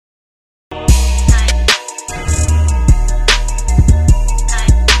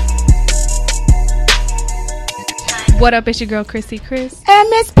What up? It's your girl, Chrissy Chris. And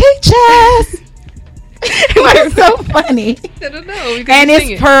Miss Peaches. It's so funny. I don't know. And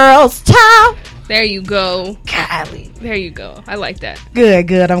it's Pearl's top. There you go. Golly. There you go. I like that.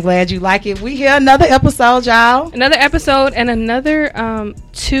 Good. I'm glad you like it. We hear another episode, y'all. Another episode and another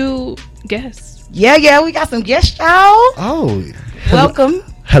 2 guests. Yeah. We got some guests, y'all. Oh. Welcome.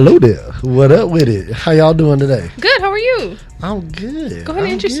 Hello there. What up with it? How y'all doing today? Good. How are you? I'm good. Go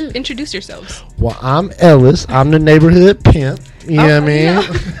ahead and introduce yourselves. Well, I'm Ellis. I'm the neighborhood pimp. You know what I mean?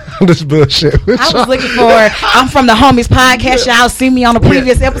 I'm just bullshit with I y'all. was looking for, I'm from the Homies podcast. Y'all see me on the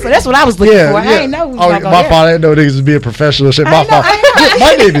previous episode. That's what I was looking for. I didn't know. My fault. I didn't know niggas was being professional shit. My fault.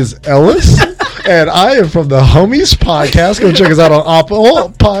 My name is Ellis. And I am from the Homies podcast. Go check us out on Apple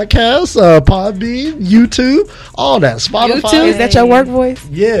Podcasts, Podbean, YouTube, all that. Spotify. YouTube? Is that your work voice?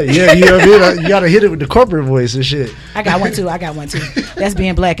 Yeah. You know what I mean? You got to hit it with the corporate voice and shit. I got one too. That's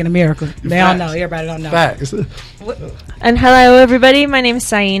being black in America. They don't know. Everybody don't know. Facts. And hello, everybody. My name is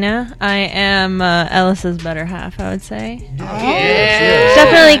Syhina. I am Ellis's better half, I would say. Yeah.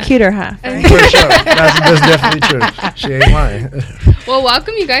 Definitely cuter half. For sure. That's definitely true. She ain't lying. Well,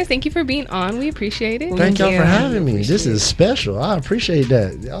 welcome, you guys. Thank you for being on. We appreciate it. Thank y'all for having me. This is special. I appreciate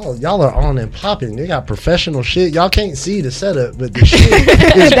that. Y'all are on and popping. They got professional shit. Y'all can't see the setup, but the shit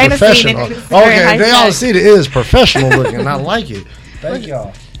is professional. Okay, they all see it is professional looking. I like it. Thank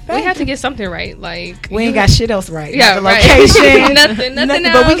y'all. We have to get something right. Like we ain't got shit else right. Yeah, the right. location, nothing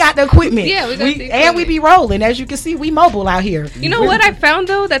else. But we got the equipment. Yeah, we got the equipment. And we be rolling. As you can see, we mobile out here. You know what I found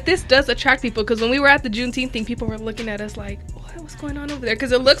though, that this does attract people, because when we were at the Juneteenth thing, people were looking at us like, what's going on over there?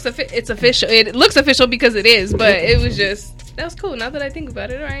 Because it looks it's official. It looks official because it is, but it was just, that was cool. Now that I think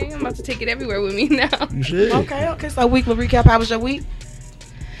about it, all right, I'm about to take it everywhere with me now. You should. Okay. So weekly recap. How was your week?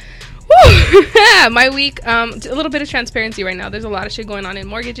 My week, a little bit of transparency right now. There's a lot of shit going on in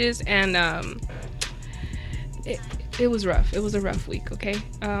mortgages, and it was rough. It was a rough week. Okay,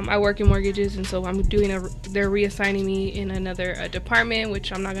 I work in mortgages, and so I'm doing they're reassigning me in another department,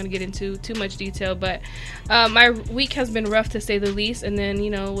 which I'm not going to get into too much detail. But my week has been rough to say the least. And then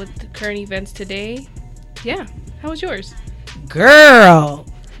with the current events today, yeah. How was yours, girl?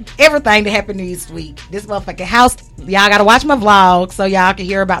 Everything that happened this week. This motherfucking house. Y'all gotta watch my vlog so y'all can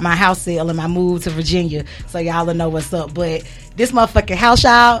hear about my house sale and my move to Virginia, so y'all will know what's up. But this motherfucking house,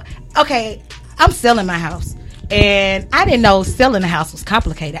 y'all. Okay, I'm selling my house, and I didn't know selling a house was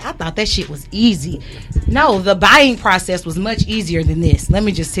complicated. I thought that shit was easy. No, the buying process was much easier than this. Let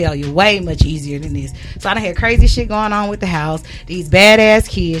me just tell you, way much easier than this. So I done had crazy shit going on with the house. These badass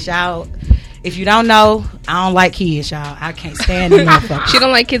kids, y'all. If you don't know, I don't like kids, y'all. I can't stand them motherfuckers. She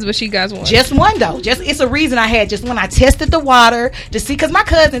don't like kids, but she got one. Just one, though. It's a reason I had just one. I tested the water to see, because my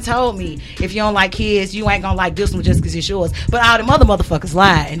cousin told me, if you don't like kids, you ain't gonna like this one just because it's yours. But all them other motherfuckers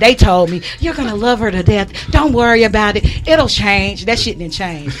lied, and they told me, you're gonna love her to death. Don't worry about it. It'll change. That shit didn't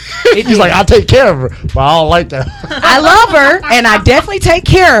change. He's like, I'll take care of her, but I don't like that. I love her, and I definitely take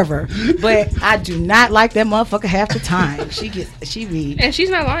care of her, but I do not like that motherfucker half the time. She be. And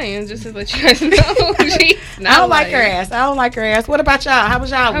she's not lying, just to let you guys know. I don't like her ass. What about y'all? How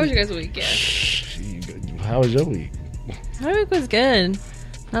was y'all week? How was your guys' week? Yeah. How was your week? My week was good.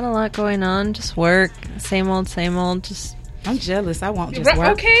 Not a lot going on. Just work. Same old. Just. I'm jealous. I won't just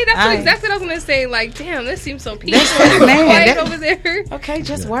work. Okay, that's exactly what I was going to say. Like, damn, this seems so peaceful. Quiet over there. Okay,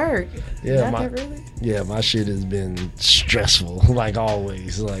 just work. Yeah, my shit has been stressful, like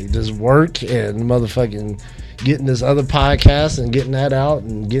always. Like, just work and motherfucking getting this other podcast and getting that out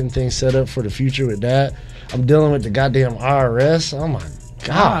and getting things set up for the future with that. I'm dealing with the goddamn IRS. Oh, my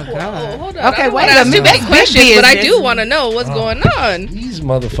God. Whoa, hold on. Okay, wait a minute. That's questions, but I do want to know what's going on. These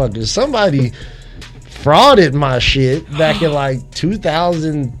motherfuckers. Somebody frauded my shit back in like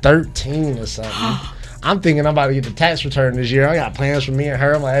 2013 or something. I'm thinking I'm about to get the tax return this year. I got plans for me and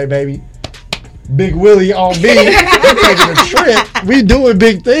her. I'm like, hey, baby, Big Willie on me. We're taking a trip. We doing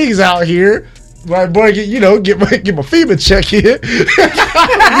big things out here. My boy, get my FEMA check in.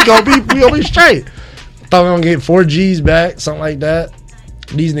 we gonna be straight. Thought we gonna get 4 G's back, something like that.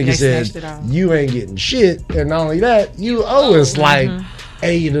 These niggas said you ain't getting shit, and not only that, you owe us like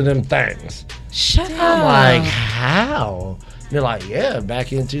 8 of them things. Shut up. I'm like, how? They're like, yeah,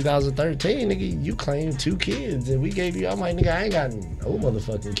 back in 2013, nigga, you claimed 2 kids, and we gave you. I'm like, nigga, I ain't got no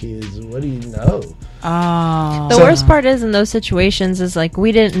motherfucking kids. What do you know? The worst part is in those situations is like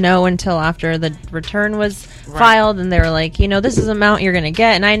we didn't know until after the return was filed, and they were like, this is the amount you're gonna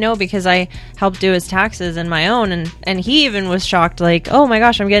get. And I know because I helped do his taxes and my own, and he even was shocked, like, oh my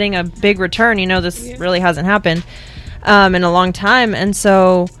gosh, I'm getting a big return. This really hasn't happened in a long time, and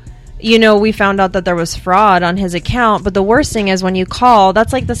so. we found out that there was fraud on his account. But the worst thing is when you call,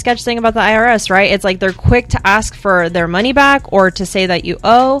 that's like the sketch thing about the IRS, right? It's like they're quick to ask for their money back or to say that you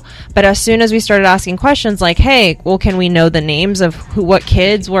owe. But as soon as we started asking questions like, hey, well, can we know the names of what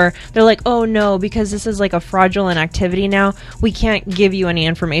kids were? They're like, oh, no, because this is like a fraudulent activity now. We can't give you any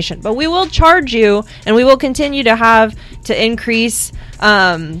information. But we will charge you, and we will continue to increase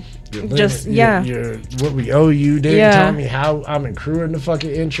what we owe you. They didn't tell me how I'm accruing the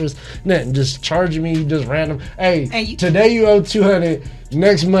fucking interest. Nothing, just charging me just random. Hey, today you owe 200.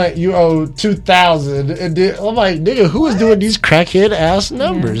 Next month you owe 2,000. And I'm like, nigga, who is doing these crackhead ass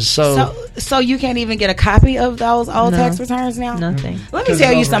numbers? So you can't even get a copy of those old tax returns now? Nothing. Let me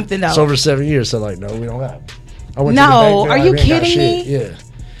tell you something though. It's over 7 years, so like, no, we don't have them. I went no, to the bank, are you kidding me? Yeah.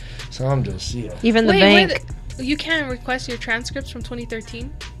 So I'm just even the bank. You can't request your transcripts from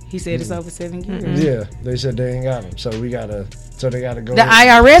 2013. He said it's over 7 years. Mm-hmm. Yeah, they said they ain't got them, so they gotta go. The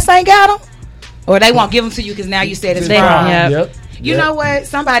IRS ain't got them, or they won't give them to you because now you said it's fraud. Yep. You know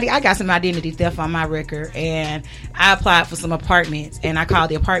what? I got some identity theft on my record, and I applied for some apartments, and I called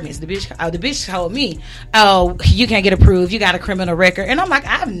the apartments. The bitch told me, "Oh, you can't get approved. You got a criminal record." And I'm like,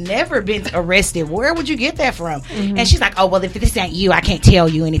 "I've never been arrested. Where would you get that from?" Mm-hmm. And she's like, "Oh, well, if this ain't you, I can't tell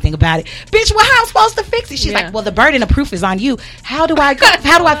you anything about it." Bitch, well, how am I supposed to fix it? She's like, "Well, the burden of proof is on you. How do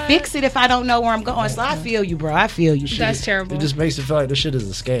I fix it if I don't know where I'm going?" So I feel you, bro. I feel you. That's terrible. It just makes it feel like this shit is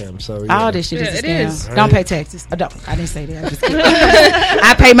a scam. So all this shit is a scam. Is. Right. Don't pay taxes. I didn't say that. I'm just kidding.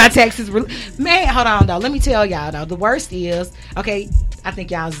 I pay my taxes. Man, hold on though. Let me tell y'all though. The worst is, okay, I think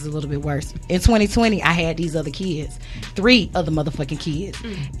y'all's is a little bit worse. In 2020, I had these other kids, 3 other motherfucking kids,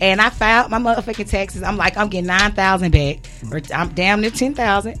 and I filed my motherfucking taxes. I'm like, I'm getting 9,000 back, or I'm damn near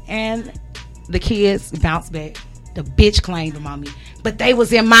 10,000, and the kids bounced back. The bitch claimed them on me, but they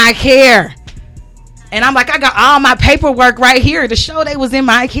was in my care. And I'm like, I got all my paperwork right here to show they was in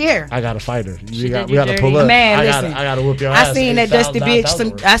my care. I got to fight her. We got to pull up. Man, I listen. got to whoop your ass. I seen that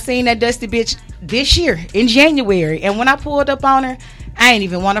dusty bitch this year in January. And when I pulled up on her, I ain't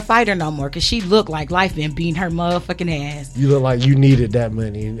even want to fight her no more because she looked like life been beating her motherfucking ass. You look like you needed that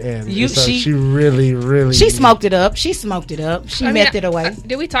money. And she really, really... She smoked it up. She meth it away.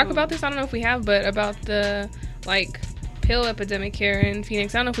 Did we talk about this? I don't know if we have, but about the, pill epidemic here in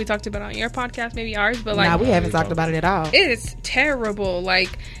Phoenix. I don't know if we talked about it on your podcast, maybe ours, but we haven't talked about it at all. It's terrible.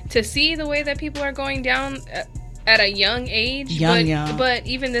 To see the way that people are going down at a young age. Young. But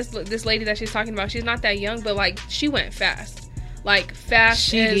even this lady that she's talking about, she's not that young, but she went fast. Fast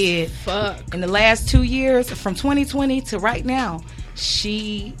she as did. Fuck. In the last 2 years, from 2020 to right now,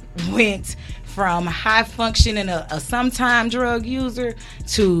 she went from high functioning a sometime drug user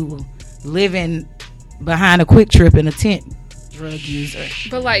to living behind a quick trip in a tent drug user.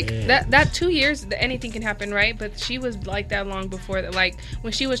 But that 2 years, anything can happen, right? But she was like that long before that.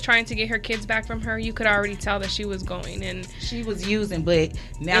 When she was trying to get her kids back from her, you could already tell that she was going, and she was using. But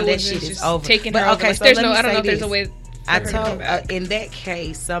now that shit is over. Taking her over. So I don't know if there's a way. I told in that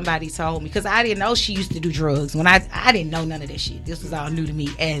case, somebody told me, because I didn't know she used to do drugs. When I didn't know none of that shit. This was all new to me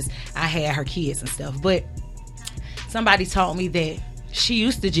as I had her kids and stuff. But somebody told me that she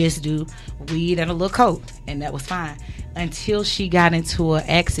used to just do weed and a little coke, and that was fine until she got into an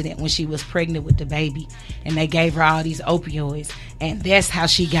accident when she was pregnant with the baby, and they gave her all these opioids, and that's how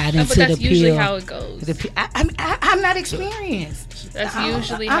she got into the pill. But that's usually how it goes. I'm not experienced. That's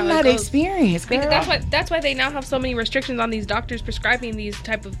usually how it goes. I'm not experienced, girl. That's why they now have so many restrictions on these doctors prescribing these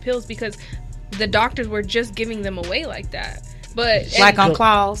type of pills, because the doctors were just giving them away like that. But on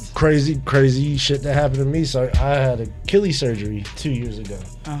claws. Crazy shit that happened to me. So I had Achilles surgery 2 years ago.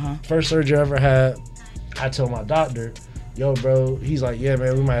 First surgery I ever had. I told my doctor, yo, bro, he's like, yeah,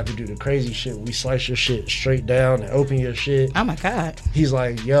 man, we might have to do the crazy shit. We slice your shit straight down and open your shit. Oh my God. He's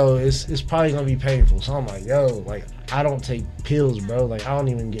like, yo, it's probably gonna be painful. So I'm like, yo, I don't take pills, bro. I don't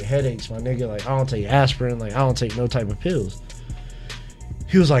even get headaches, my nigga. I don't take aspirin. I don't take no type of pills.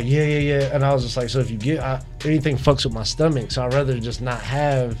 He was like, yeah. And I was just like, so if you get anything fucks with my stomach, so I'd rather just not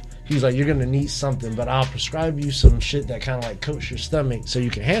have. He's like, you're going to need something, but I'll prescribe you some shit that kind of coats your stomach so you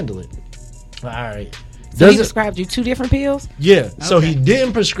can handle it. All right. So he prescribed you 2 different pills? Yeah. Okay. So he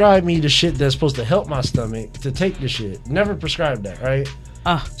didn't prescribe me the shit that's supposed to help my stomach to take the shit. Never prescribed that, right?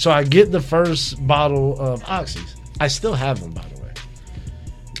 So I get the first bottle of Oxys. I still have them, by the way.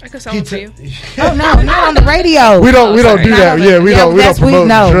 I could sell them for you. Oh no, not on the radio. We don't do that. Yeah, we don't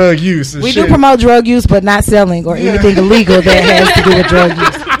promote drug use. We do promote drug use, but not selling or anything illegal that has to do with drug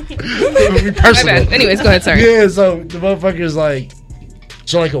use. We personal. My bad. Anyways, go ahead. Sorry. Yeah, so the motherfucker's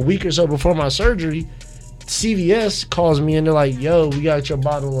a week or so before my surgery, CVS calls me and they're like, "Yo, we got your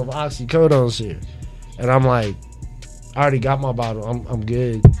bottle of oxycodones here," and I'm like, I already got my bottle. I'm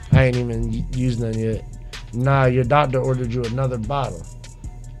good. I ain't even used none yet. Nah, your doctor ordered you another bottle.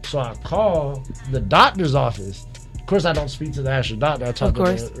 So I call the doctor's office. Of course, I don't speak to the actual doctor. I talk to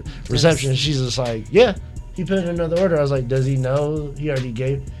the reception. She's just like, yeah, he put in another order. I was like, does he know he already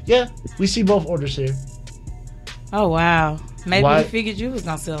gave? Yeah, we see both orders here. Oh, wow. Maybe he figured you was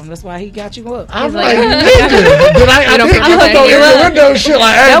going to sell him. That's why he got you up. I'm like, nigga. But I didn't look over the window shit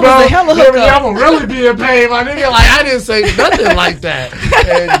like, hey, bro, I'm going to really be in pain, my nigga. Like, I didn't say nothing like that.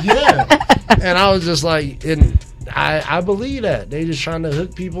 And yeah. And I was just like, and I believe that. They just trying to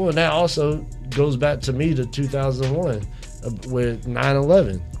hook people. And that also goes back to me to 2001 with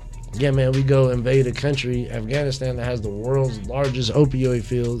 9/11. Yeah, man, we go invade a country, Afghanistan, that has the world's largest opioid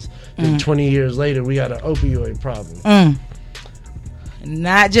fields. And 20 years later, we got an opioid problem.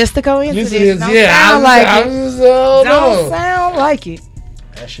 Not just a coincidence. Don't yeah, sound like it. Don't sound like it.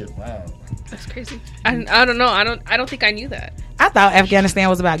 That shit, wow. That's crazy. I don't know. I don't think I knew that. I thought Afghanistan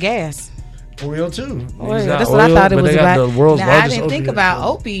was about gas. Oil too. Oil. That's what I thought it was about. The world's now, I didn't think opioid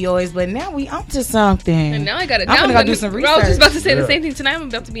about opioids, but now we onto something. And now I got to. I'm gonna go do some research. I was just about to say the same thing tonight. I'm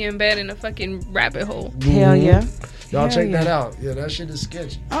about to be in bed in a fucking rabbit hole. Hell yeah. Y'all check that out. Yeah, that shit is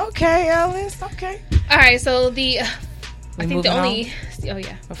sketchy. Okay, Ellis. Okay. All right. So I think the only. Oh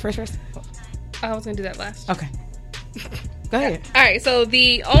yeah. First. I was gonna do that last. Okay. Go ahead. All right. So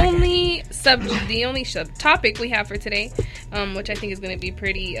the only topic we have for today, which I think is gonna be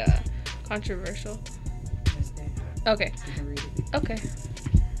pretty controversial. Okay.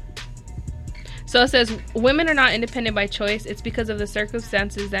 So it says women are not independent by choice. It's because of the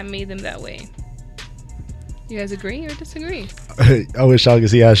circumstances that made them that way. You guys agree or disagree? I wish y'all could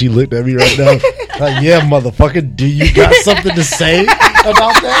see how she looked at me right now. Like, yeah, motherfucker, do you got something to say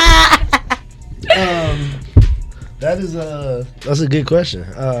about that? That's a good question.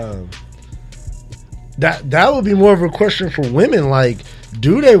 That would be more of a question for women. Like,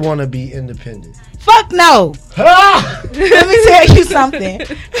 do they want to be independent? Fuck no. Let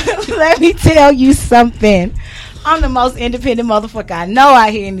me tell you something. I'm the most independent motherfucker I know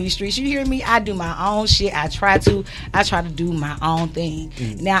out here in these streets. You hear me? I do my own shit. I try to do my own thing.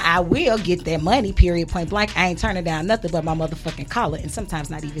 Now, I will get that money, period, point blank. I ain't turning down nothing but my motherfucking collar, and sometimes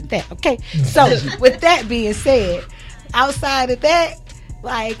not even that, okay? So, with that being said, outside of that,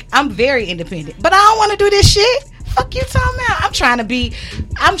 like, I'm very independent. But I don't want to do this shit. Fuck you talking about? I'm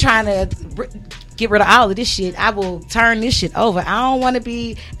trying to get rid of all of this shit. I will turn this shit over. I don't want to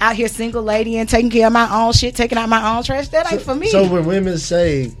be out here single lady and taking care of my own shit, taking out my own trash. That ain't for me. So when women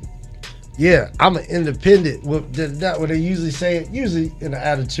say, yeah, I'm an independent, what they usually say it, usually in an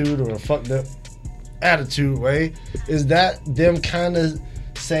attitude or a fucked up attitude way, is that them kind of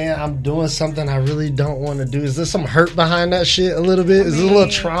saying I'm doing something I really don't want to do? Is there some hurt behind that shit a little bit? Is there a little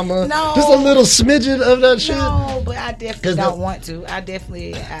trauma? No. Just a little smidgen of that shit? No, but I definitely don't want to. I like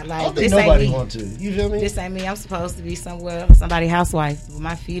I don't think nobody want to. You feel me? This ain't me. I'm supposed to be somebody's housewife with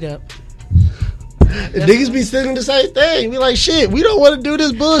my feet up. Niggas be saying the same thing. We like, shit, we don't want to do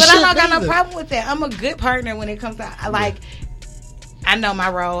this bullshit. But I don't got no problem with that. I'm a good partner when it comes to I know my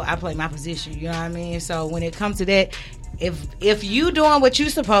role, I play my position, you know what I mean? So when it comes to that, if you doing what you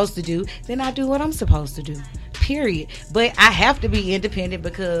supposed to do, then I do what I'm supposed to do. Period. But I have to be independent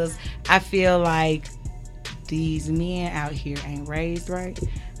because I feel like these men out here ain't raised right.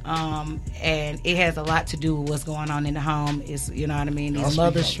 And it has a lot to do with what's going on in the home. It's, you know what I mean, these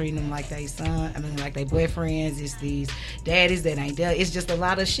mothers treating them like they like they boyfriends. It's these daddies that ain't there. It's just a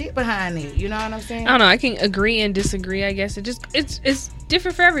lot of shit behind it, you know what I'm saying? I don't know, I can agree and disagree. I guess it's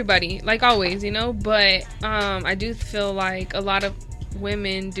different for everybody, like always, you know. But I do feel like a lot of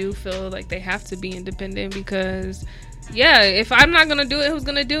women do feel like they have to be independent because, yeah, if I'm not gonna do it, who's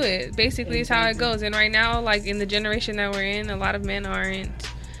gonna do it? Basically, it's how it goes. And right now, like in the generation that we're in, a lot of men aren't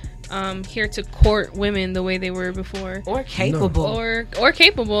here to court women the way they were before, or capable, or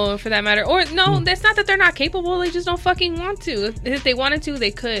capable for that matter. Or no, that's not that they're not capable. They just don't fucking want to. If they wanted to,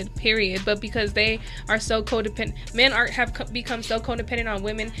 they could. Period. But because they are so codependent, men have become so codependent on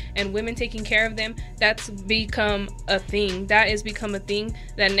women, and women taking care of them. That's become a thing. That has become a thing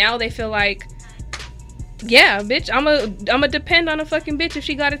that now they feel like, yeah, bitch, I'm a depend on a fucking bitch if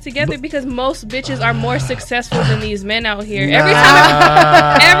she got it together, because most bitches are more successful than these men out here. Every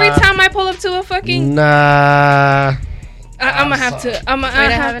time I pull up to a fucking I'm gonna have to.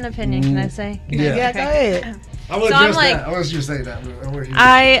 I have an opinion. Can I say? Yeah, go ahead. I want you to say that.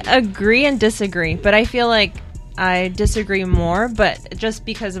 I agree and disagree, but I feel like I disagree more. But just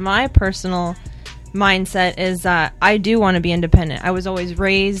because of my personal mindset is that I do want to be independent. I was always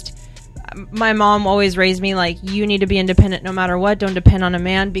raised. My mom always raised me like, you need to be independent no matter what. Don't depend on a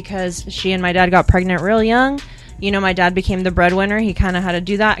man, because she and my dad got pregnant real young. my dad became the breadwinner. He kind of had to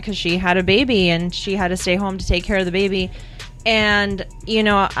do that because she had a baby and she had to stay home to take care of the baby. And,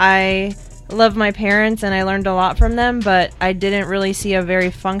 I love my parents and I learned a lot from them, but I didn't really see a very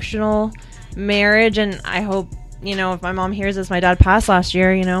functional marriage. And I hope, if my mom hears this, my dad passed last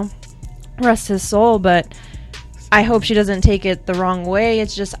year, rest his soul, but I hope she doesn't take it the wrong way.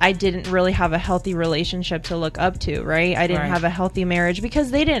 It's just I didn't really have a healthy relationship to look up to, right? I didn't have a healthy marriage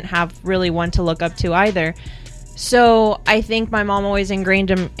because they didn't have really one to look up to either. So I think my mom always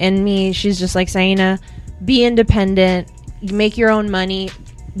ingrained in me. She's just like, Syhina, be independent, make your own money,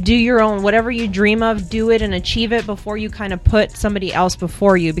 do your own, whatever you dream of, do it and achieve it before you kind of put somebody else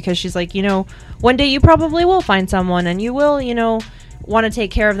before you. Because she's like, one day you probably will find someone and you will, want to take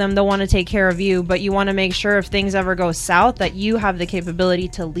care of them. They'll want to take care of you, but you want to make sure if things ever go south that you have the capability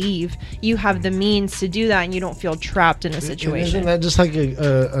to leave. You have the means to do that and you don't feel trapped in a situation. Isn't that just like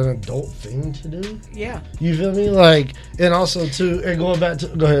an adult thing to do? Yeah. You feel me? Like, and also too, and going back to,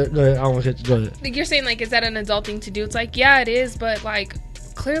 go ahead. I want to hit you. Go ahead. Like you're saying, like, is that an adult thing to do? It's like, yeah, it is, but like,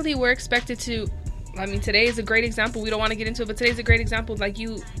 clearly we're expected to. I mean, today is a great example. We don't want to get into it, but today's a great example. Like,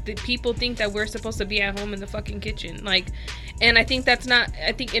 the people think that we're supposed to be at home in the fucking kitchen. Like, and I think that's not,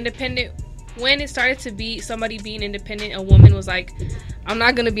 I think independent, when it started to be somebody being independent, a woman was like, I'm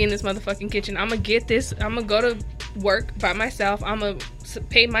not going to be in this motherfucking kitchen. I'm going to get this. I'm going to go to work by myself. I'm going to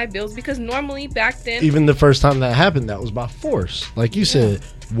pay my bills. Because normally back then. Even the first time that happened, that was by force. Like you said,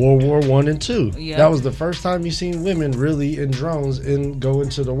 World War I and II. Yeah. That was the first time you seen women really in drones and go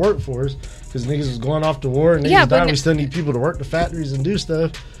into the workforce. Because niggas was going off to war and niggas died. We still need people to work the factories and do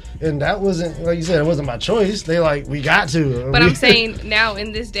stuff. And that wasn't, like you said, it wasn't my choice. They like, we got to. But I'm saying now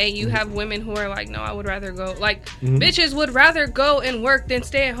in this day, you have women who are like, no, I would rather go. Like, bitches would rather go and work than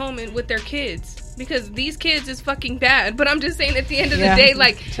stay at home with their kids. Because these kids is fucking bad. But I'm just saying at the end of the day,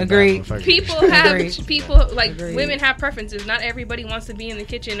 like, agreed. People have, people, like, women have preferences. Not everybody wants to be in the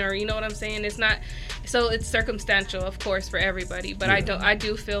kitchen or, you know what I'm saying? It's not, so it's circumstantial, of course, for everybody. But I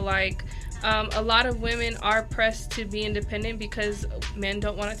do feel like a lot of women are pressed to be independent because men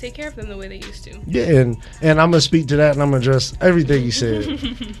don't want to take care of them the way they used to. Yeah, and I'm going to speak to that and I'm going to address everything you said.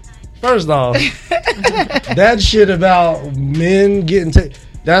 First off, that shit about men getting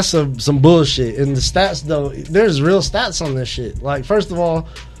that's some bullshit. And the stats, though, there's real stats on this shit. Like, first of all,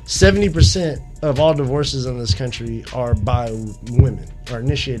 70% of all divorces in this country are by women, are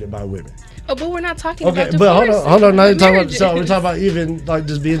initiated by women. Oh, but we're not talking about divorce. But hold on. Now we're talking about even like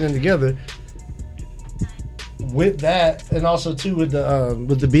just being in together. With that, and also too with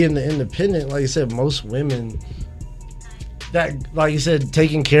the being the independent, like you said, most women that, like you said,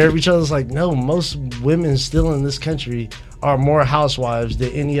 taking care of each other. It's like, no, most women still in this country are more housewives than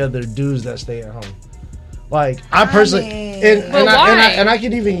any other dudes that stay at home. Like, I personally, and I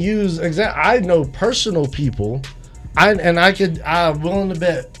could even use I know personal people. I'm willing to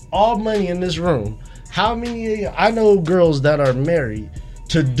bet all money in this room. How many? I know girls that are married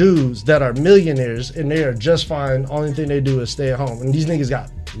to dudes that are millionaires and they are just fine. Only thing they do is stay at home. And these niggas got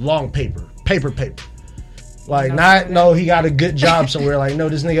long paper. Like, he got a good job somewhere. Like, no,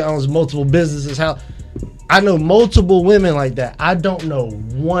 this nigga owns multiple businesses. I know multiple women like that. I don't know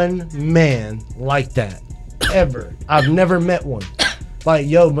one man like that ever. I've never met one. Like,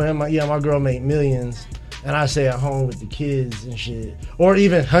 yo, man, my girl made millions. And I stay at home with the kids and shit. Or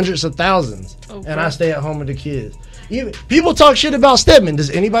even hundreds of thousands. Okay. And I stay at home with the kids. Even people talk shit about Stedman. Does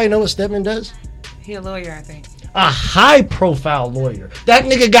anybody know what Stedman does? He a lawyer, I think. A high-profile lawyer. That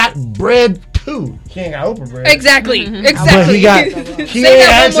nigga got bread, too. He ain't got Oprah bread. Exactly. But he Say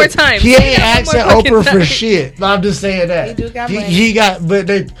that one more time. He ain't asking Oprah for shit. No, I'm just saying that. He do got money. He got, but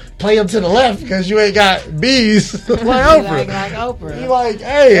they play him to the left because you ain't got bees like Oprah. Like Oprah. He like,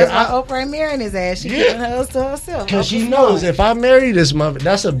 hey. That's why Oprah ain't marrying his ass. She giving hers to herself. Because she knows if I marry this mother,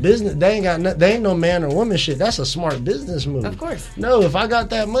 that's a business. They ain't no man or woman shit. That's a smart business move. Of course. No, if I got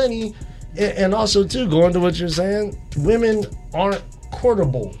that money, and also too, going to what you're saying, women aren't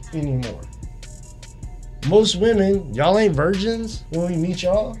courtable anymore. Most women, y'all ain't virgins when we meet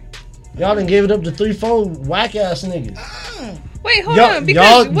y'all. Y'all done gave it up to 3-4 whack ass niggas. Wait, hold on.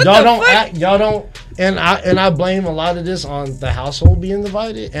 Because y'all don't act. Y'all don't. And I blame a lot of this on the household being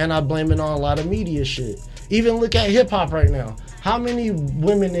divided, and I blame it on a lot of media shit. Even look at hip hop right now. How many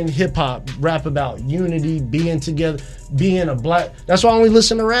women in hip hop rap about unity, being together, being a black? That's why I only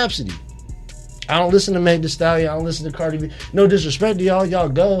listen to Rhapsody. I don't listen to Meg Thee Stallion. I don't listen to Cardi B. No disrespect to y'all. Y'all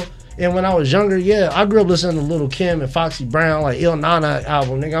go. And when I was younger, I grew up listening to Lil' Kim and Foxy Brown, like Il Nana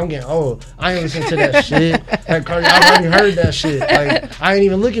album. Nigga, I'm getting old. I ain't listening to that shit. That Cardi, I already heard that shit. Like, I ain't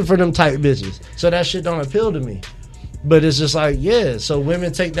even looking for them type bitches. So that shit don't appeal to me. But it's just like, yeah, so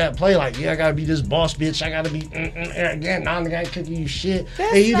women take that play like, yeah, I gotta be this boss bitch, I gotta be arrogant, I'm the guy cooking you shit.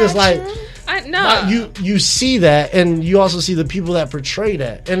 That's and you just like you see that, and you also see the people that portray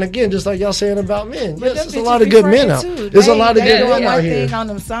that. And again, just like y'all saying about men, But yes, there's a lot of good men out. There's a lot of good men out here. On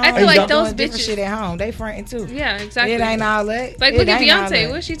them songs. I feel like those doing bitches shit at home. They fronting too. Yeah, exactly. It ain't all that. Like, It look at ain't all Beyonce. that.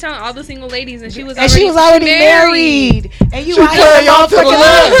 What was she telling all the single ladies? And she was already married. And you She out playing here y'all to the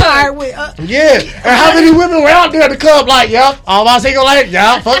left. with Yeah, and how many women were out there at the club like, yup, all my single ladies,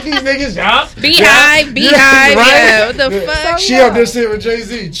 yup, fuck these niggas, yup. Beehive, yeah, what the fuck? She up there sitting with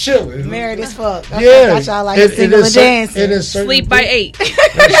Jay-Z, chilling. married as fuck. That's Yeah. why y'all like single and dancing. Sleep by 8.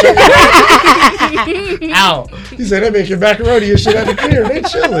 Out. He said they making macaroni and shit at the crib. They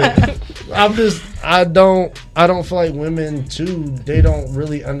chilling. I don't feel like women too. They don't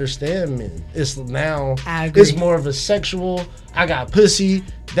really understand men. It's now. I agree. It's more of a sexual. I got pussy.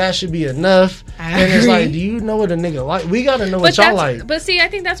 That should be enough. And it's like, do you know what a nigga like? We gotta know what y'all like. But see, I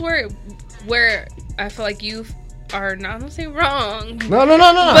think that's where I feel like you are not gonna say wrong. No.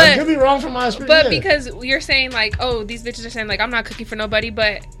 But, it could be wrong from my experience. But because you're saying like, oh, these bitches are saying like, I'm not cooking for nobody.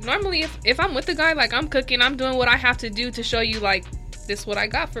 But normally, if I'm with the guy, like I'm cooking, I'm doing what I have to do to show you like, this is what I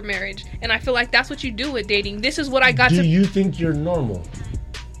got for marriage. And I feel like that's what you do with dating. This is what I got. Do you think you're normal?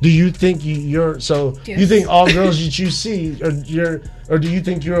 Do you think you're so? Yes. You think all girls that you see or do you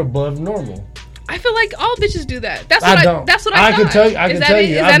think you're above normal? I feel like all bitches do that. I don't. That's what I can thought. tell you. I can tell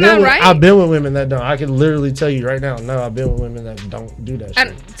you. Is that not right? I've been with women that don't. I can literally tell you right now. No, I've been with women that don't do that shit.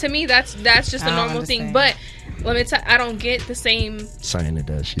 And to me, that's just a normal thing. But let me tell. I don't get the same. Saying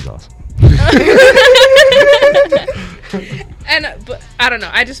does. She's awesome. But I don't know.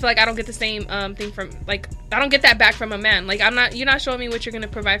 I just feel like I don't get the same thing from like I don't get that back from a man. Like you're not showing me what you're gonna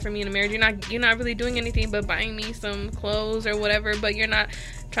provide for me in a marriage. You're not really doing anything but buying me some clothes or whatever. But you're not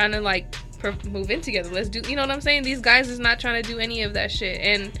trying to like move in together. Let's do. You know what I'm saying? These guys is not trying to do any of that shit.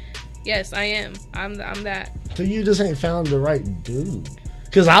 And yes, I am. I'm that. So you just ain't found the right dude.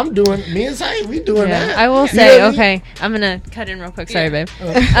 Cause I'm doing me and Say we doing that. I will say okay. I'm gonna cut in real quick. Sorry, babe.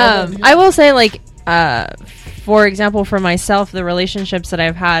 I will say like for example, for myself, the relationships that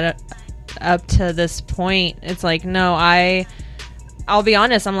I've had up to this point, it's like no, I'll be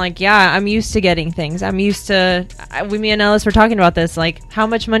honest. I'm like, yeah, I'm used to getting things. I'm used to. Me and Ellis were talking about this. Like, how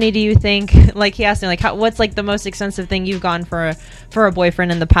much money do you think? Like, he asked me, like, what's like the most expensive thing you've gone for a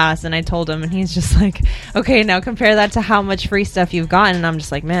boyfriend in the past? And I told him, and he's just like, okay, now compare that to how much free stuff you've gotten. And I'm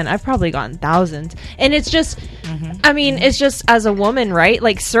just like, man, I've probably gotten thousands. And it's just, I mean, it's just as a woman, right?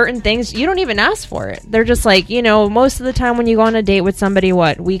 Like certain things you don't even ask for it. They're just like, you know, most of the time when you go on a date with somebody,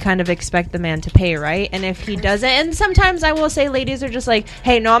 we kind of expect the man to pay, right? And if he doesn't, and sometimes I will say, ladies are just like,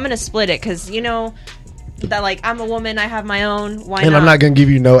 hey, no, I'm gonna split it because you know that like I'm a woman, I have my own. Why and not? I'm not gonna give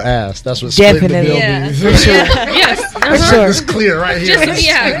you no ass. That's what splitting the bill means. For sure. Yes, for sure. It's clear right here. Just,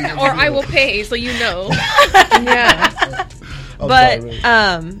 or I will pay, so you know. Yeah. But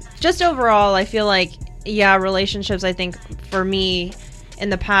just overall, I feel like relationships. I think for me. In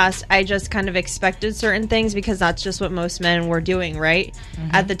the past, I just kind of expected certain things because that's just what most men were doing, right?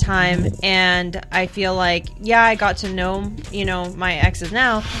 At the time. And I feel like, I got to know, you know, my exes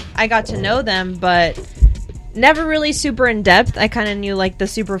now. I got to know them, but never really super in depth. I kind of knew like the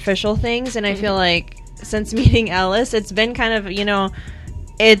superficial things. And I feel like since meeting Ellis, it's been kind of, you know,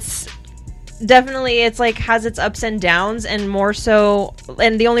 it's definitely, it's like has its ups and downs, and more so.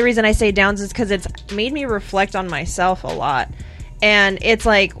 And the only reason I say downs is because it's made me reflect on myself a lot. And it's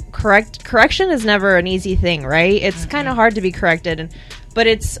like correction is never an easy thing, right? It's kind of hard to be corrected, but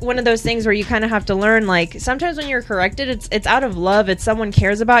it's one of those things where you kind of have to learn. Like sometimes when you're corrected, it's out of love. It's someone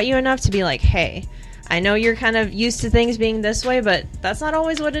cares about you enough to be like, hey, I know you're kind of used to things being this way, but that's not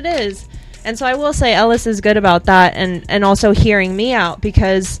always what it is. And so I will say Ellis is good about that, and also hearing me out,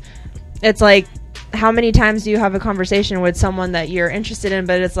 because it's like, how many times do you have a conversation with someone that you're interested in,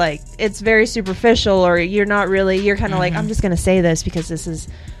 but it's like it's very superficial, or you're kind of like, I'm just gonna say this because this is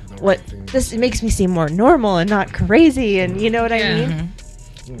this makes me seem more normal and not crazy, and you know what I mean.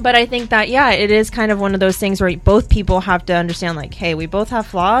 But I think that it is kind of one of those things where both people have to understand, like, hey, we both have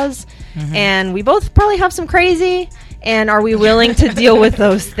flaws, and we both probably have some crazy, and are we willing to deal with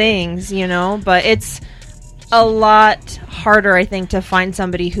those things, you know? But it's a lot harder, I think, to find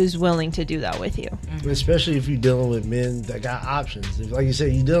somebody who's willing to do that with you. Especially if you're dealing with men that got options. If, like you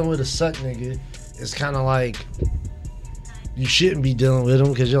said, you're dealing with a suck nigga, it's kind of like you shouldn't be dealing with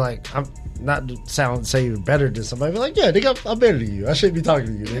him because you're like, I'm not to say you're better than somebody, but like, yeah, nigga, I'm better than you. I shouldn't be talking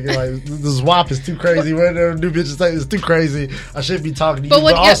to you. Nigga, like, this WAP is too crazy. Whatever new bitches say is too crazy. I shouldn't be talking to you.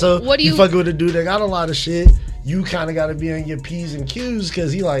 But also, what do you fucking with a dude that got a lot of shit, you kind of got to be on your P's and Q's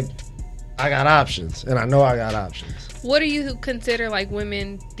because he like, I got options, and I know I got options. what do you consider like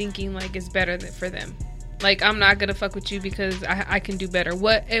women thinking like is better for them? Like, I'm not gonna fuck with you because I can do better.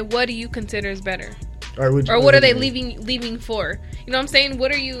 What do you consider is better? Or what are they leaving for? You know what I'm saying?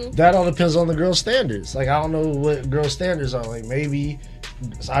 What are you? That all depends on the girl's standards. Like, I don't know what girls' standards are. Like, maybe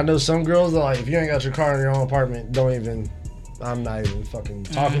I know some girls that like, if you ain't got your car in your own apartment, I'm not even fucking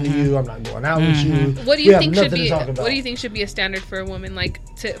talking to you. I'm not going out with you. What do you think should be? What do you think should be a standard for a woman, like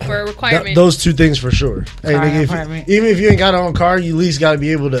for a requirement? Those two things for sure. Hey, nigga, even if you ain't got your own car, you at least got to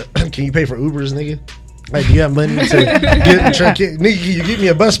be able to. Can you pay for Ubers, nigga? Like, do you have money to nigga, can you give me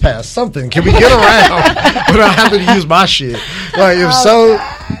a bus pass? Something. Can we get around without having to use my shit? Like, if so,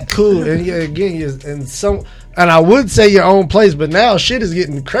 cool. And yeah, again, and I would say your own place, but now shit is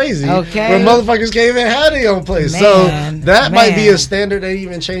getting crazy. Okay. Where motherfuckers can't even have their own place. So that might be a standard that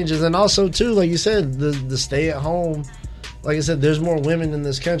even changes. And also, too, like you said, the stay at home. Like I said, there's more women in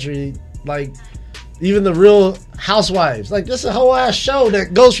this country. Like, even the Real Housewives. Like, this is a whole ass show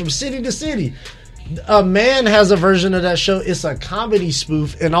that goes from city to city. A man has a version of that show. It's a comedy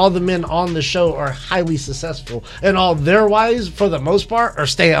spoof, and all the men on the show are highly successful. And all their wives, for the most part, are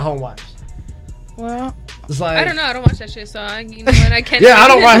stay-at-home wives. Well, it's like, I don't know. I don't watch that shit, so I can't. Yeah, I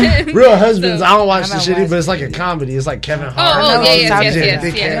don't watch Real Husbands. So. I don't watch the shit, but it's like a comedy. It's like Kevin Hart. Yeah,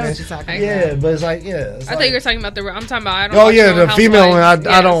 but it's like, I thought you were talking about I'm talking about. I don't. Oh yeah, the female one.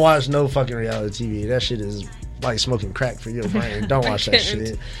 I don't watch no fucking reality TV. That shit is like smoking crack for your brain. Don't watch that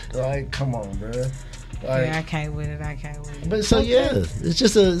shit. Like, come on, bro. Like, yeah, I can't with it. But so it's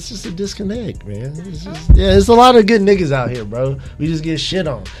just a disconnect, man. It's a lot of good niggas out here, bro. We just get shit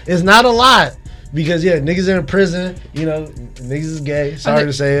on. It's not a lot because niggas are in prison. You know, niggas is gay. Sorry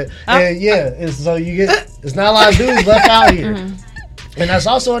to say it. And it's not a lot of dudes left out here, and that's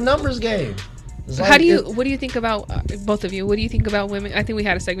also a numbers game. Like, what do you think about both of you? What do you think about women? I think we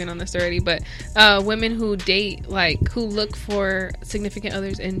had a segment on this already, but women who date, like, who look for significant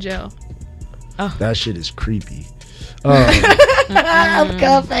others in jail. Oh. That shit is creepy. It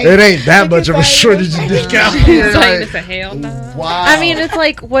ain't that much of a shortage of dick out here. It's a hell no. Wow. I mean, it's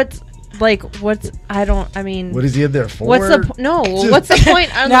like what is he in there for? What's the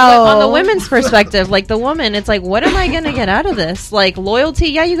point on the women's perspective? Like, the woman, it's like, what am I gonna get out of this? Like, loyalty?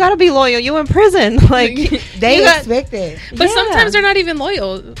 Yeah, you gotta be loyal. You in prison. Like, they expect it. But sometimes they're not even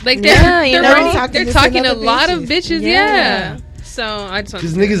loyal. Like, they're talking a lot of bitches. Yeah. So I just want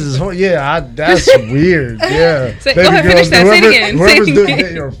these niggas is that's weird. Yeah. Go ahead, finish that. Say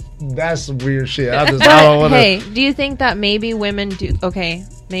it again. That's some weird shit. I don't want to. Hey, do you think that maybe women do? Okay,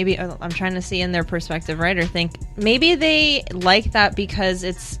 maybe I'm trying to see in their perspective, right? Or think maybe they like that because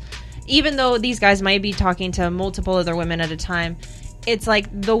it's, even though these guys might be talking to multiple other women at a time, it's like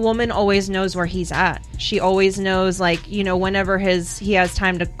the woman always knows where he's at. She always knows, like, you know, whenever he has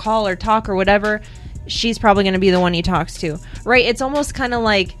time to call or talk or whatever, she's probably going to be the one he talks to, right? It's almost kind of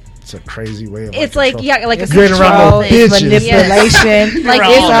like, it's a crazy way of it's like a control thing. Manipulation. Like,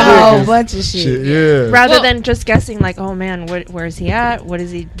 it's a whole bunch of shit. Rather than just guessing, like, oh man, where is he at? What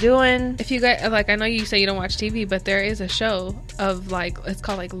is he doing? If you guys, like, I know you say you don't watch TV, but there is a show of, like, it's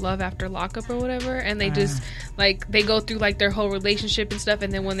called like Love After Lockup or whatever, and they just like, they go through like their whole relationship and stuff,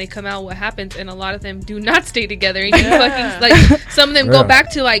 and then when they come out, what happens? And a lot of them do not stay together. And you fucking, like, some of them go back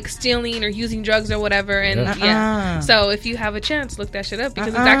to like stealing or using drugs or whatever. And so if you have a chance, look that shit up because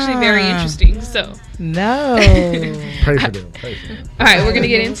it's actually very interesting. So no, pray for them. All right, we're gonna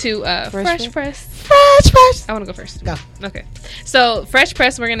get into Fresh Press. I want to go first. Go. Okay. So Fresh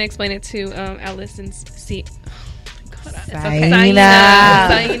Press, we're gonna explain it to Alice and see. Syhina.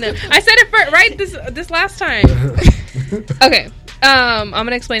 I said it right this last time. Okay. I'm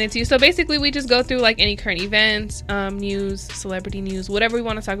gonna explain it to you. So basically, we just go through like any current events, news, celebrity news, whatever we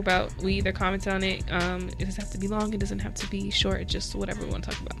want to talk about. We either comment on it. It doesn't have to be long. It doesn't have to be short. It's just whatever we want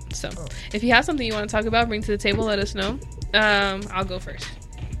to talk about. So if you have something you want to talk about, bring to the table. Let us know. I'll go first.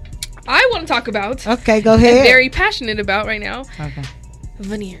 I want to talk about. Okay, go ahead. I'm very passionate about right now. Okay.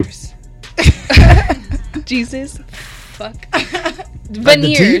 Veneers. Jesus. Fuck.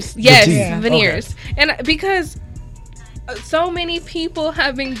 Veneers. Yes, veneers. Okay. And because so many people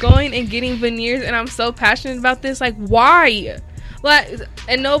have been going and getting veneers, and I'm so passionate about this. Like, why? Like,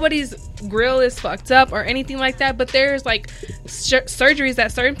 and nobody's grill is fucked up or anything like that, but there's like surgeries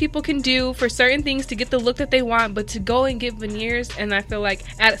that certain people can do for certain things to get the look that they want, but to go and get veneers, and I feel like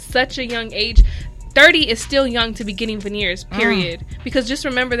at such a young age, 30 is still young to be getting veneers, period. Because just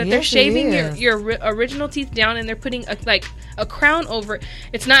remember that they're shaving your original teeth down, and they're putting a crown over it.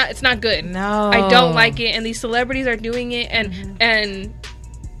 It's not good. No, I don't like it. And these celebrities are doing it, and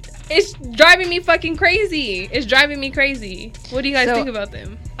It's driving me fucking crazy. It's driving me crazy. What do you guys think about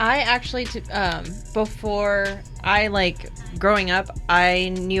them? I actually, before I growing up, I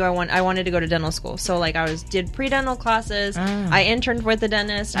knew I wanted to go to dental school. So I did pre-dental classes. I interned with a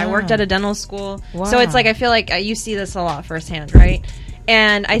dentist. I worked at a dental school. Wow. So it's I feel like you see this a lot firsthand, right?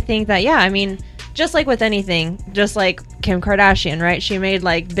 And I think that just like with anything, just like Kim Kardashian, right? She made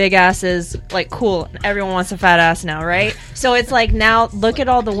big asses cool. Everyone wants a fat ass now, right? So it's now look at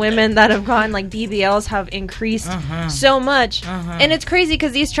all the women that have gone BBLs have increased so much, and it's crazy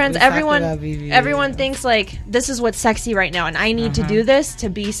because these trends, everyone thinks this is what's sexy right now, and I need to do this to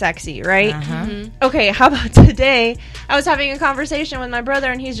be sexy, right? Okay, how about today? I was having a conversation with my brother,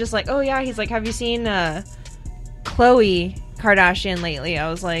 and he's just oh yeah, he's have you seen Khloe Kardashian lately?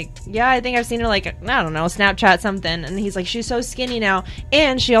 I was yeah, I think I've seen her I don't know, Snapchat something. And he's she's so skinny now,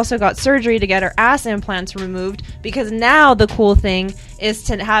 and she also got surgery to get her ass implants removed because now the cool thing is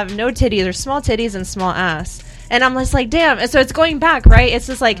to have no titties or small titties and small ass. And I'm just damn. And so it's going back, right? It's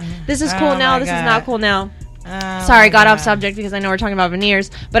just this is cool now, this is not cool now. Sorry, got off subject because I know we're talking about veneers,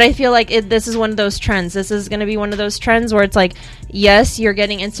 but I feel this is one of those trends. This is going to be one of those trends where it's yes, you're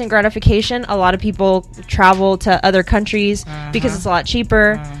getting instant gratification. A lot of people travel to other countries because it's a lot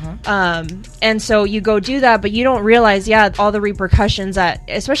cheaper. And so you go do that, but you don't realize, all the repercussions that,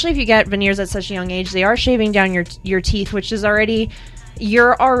 especially if you get veneers at such a young age, they are shaving down your teeth, which is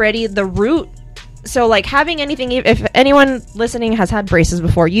you're already the root. So having anything, if anyone listening has had braces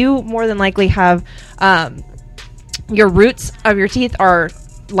before, you more than likely have your roots of your teeth are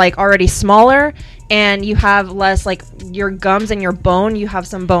already smaller, and you have less your gums and your bone, you have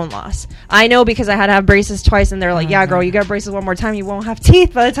some bone loss. I know because I had to have braces twice, and they're yeah girl, you got braces one more time, you won't have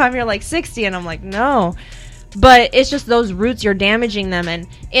teeth by the time you're 60. And I'm no, but it's just those roots, you're damaging them, and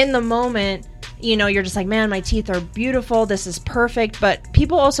in the moment you're just man, my teeth are beautiful, this is perfect. But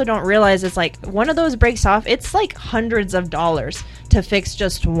people also don't realize it's one of those breaks off, it's hundreds of dollars to fix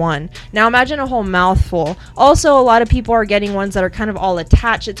just one. Now imagine a whole mouthful. Also, a lot of people are getting ones that are kind of all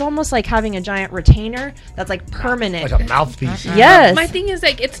attached. It's almost like having a giant retainer that's permanent, like a mouthpiece. Yes. My thing is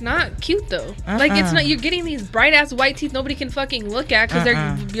it's not cute though. It's not. You're getting these bright ass white teeth nobody can fucking look at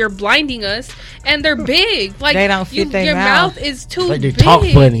because you're blinding us, and they're big. They don't fit your mouth is too big. They talk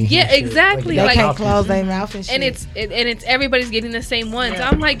funny. Yeah, exactly. They can't close their mouth and shit. And it's everybody's getting the same ones. Yeah.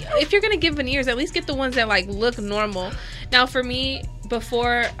 I'm if you're gonna give veneers, at least get the ones that look normal. Now for me,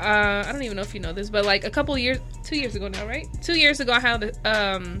 before I don't even know if you know this, but a couple years, 2 years ago now, right? 2 years ago I had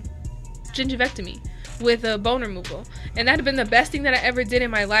gingivectomy with a bone removal, and that had been the best thing that I ever did in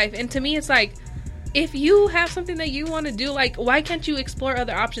my life. And to me, it's if you have something that you want to do, why can't you explore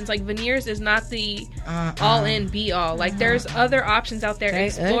other options? Veneers is not the all in be all. There's other options out there.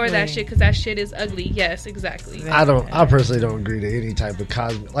 Explore that shit, because that shit is ugly. Yes, exactly. I personally don't agree to any type of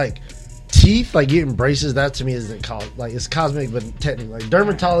cosmetic teeth, getting braces, that to me isn't called it's cosmetic, but technically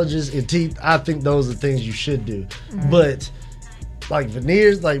dermatologists and teeth, I think those are things you should do. But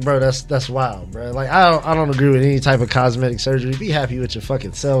veneers, bro, that's wild, bro. I don't agree with any type of cosmetic surgery. Be happy with your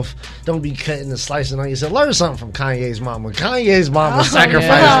fucking self. Don't be cutting and slicing on yourself. Learn something from Kanye's mama. Kanye's mama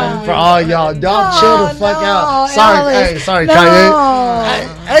sacrificed for all y'all. Y'all chill the fuck out. Sorry,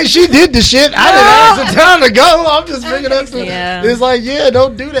 Kanye. Hey, she did the shit. I didn't ask the time to go. I'm just bringing up the. Yeah. It's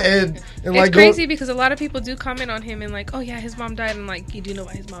don't do that. And it's crazy because a lot of people do comment on him and oh yeah, his mom died, and you do know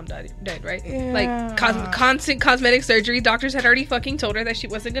why his mom died, right? Yeah. Constant cosmetic surgery. Doctors had already fucking told her that she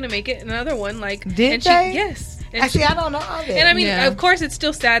wasn't gonna make it. Another one, did they? Yes. And actually, I don't know all that. And I mean, of course, it's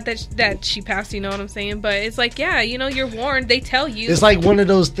still sad that she passed. You know what I'm saying? But it's you're warned. They tell you. It's one of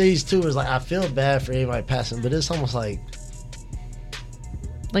those things too. It's I feel bad for anybody passing, but it's almost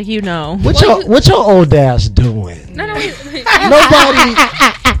what your old ass doing? Nobody.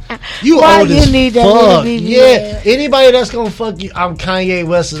 You why old you as need fuck. That yeah, anybody that's gonna fuck you, I'm Kanye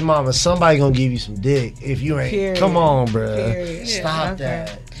West's mama. Somebody gonna give you some dick if you ain't. Period. Come on, bro. Period. Stop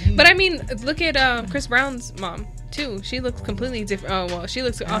that. But I mean, look at Chris Brown's mom too. She looks completely different. Oh well, she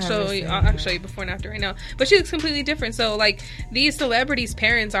looks. I'll show you before and after right now. But she looks completely different. So these celebrities'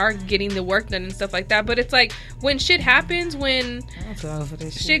 parents are getting the work done and stuff like that. But it's when shit happens, when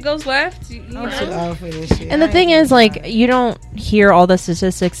shit goes left. And the thing is, you don't hear all the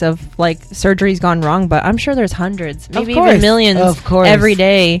statistics of surgeries gone wrong, but I'm sure there's hundreds, maybe even millions, every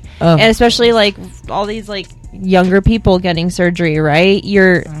day, and especially all these younger people getting surgery, right?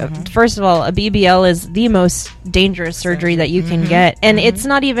 First of all, a BBL is the most dangerous surgery that you can get, and it's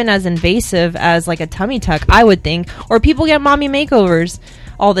not even as invasive as a tummy tuck, I would think. Or people get mommy makeovers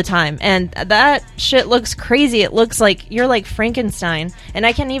all the time, and that shit looks crazy. It looks like you're Frankenstein, and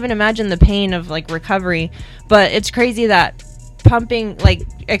I can't even imagine the pain of recovery. But it's crazy that pumping, like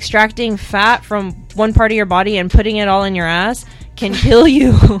extracting fat from one part of your body and putting it all in your ass can kill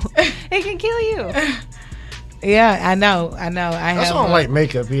you. It can kill you. Yeah, I know. That's why I don't like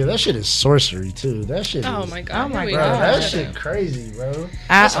makeup either. That shit is sorcery too. That shit. Oh is, my god. Oh my bro, God. that shit crazy, bro.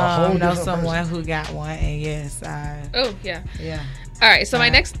 I know different someone person. who got one, and yes, Oh yeah. yeah. All right. So my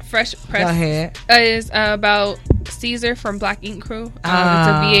next fresh Go press ahead. is about Caesar from Black Ink Crew. It's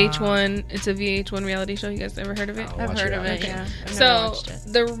a VH1. It's a VH1 reality show. You guys ever heard of it? I'll I've watch heard it. of it. Okay. Yeah. I've never So watched it.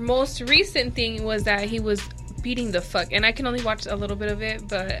 the most recent thing was that he was beating the fuck, and I can only watch a little bit of it,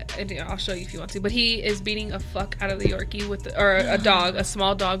 but I'll show you if you want to. But he is beating a fuck out of the Yorkie or a dog, a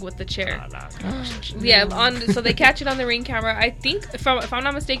small dog with the chair. Yeah, so they catch it on the Ring camera. I think, if I'm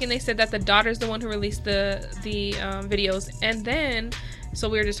not mistaken, they said that the daughter's the one who released the videos, and then, so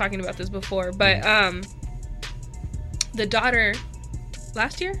we were just talking about this before, but the daughter,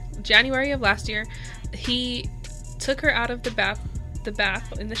 January of last year, he took her out of the bath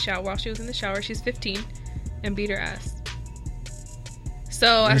in the shower while she was in the shower. She's 15, and beat her ass.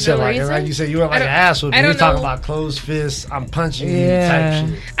 So I You said don't know. like you said you were like an ass with me. You're talking about closed fists. I'm punching you type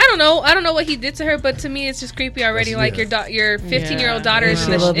shit. I don't know what he did to her, but to me it's just creepy already. Like your 15-year-old daughter is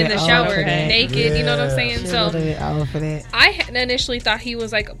in the shower naked. You know what I'm saying? So I initially thought he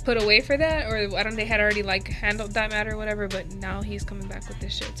was like put away for that, or I don't. They had already like handled that matter or whatever. But now he's coming back with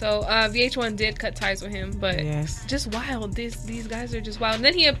this shit. So VH1 did cut ties with him, but just wild. These guys are just wild. And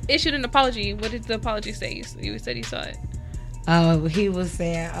then he issued an apology. What did the apology say? You said he saw it. He was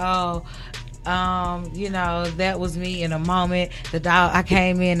saying, that was me in a moment. I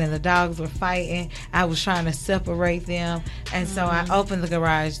came in and the dogs were fighting. I was trying to separate them, and so I opened the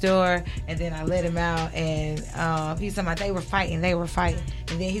garage door and then I let him out. And he's talking about they were fighting, and then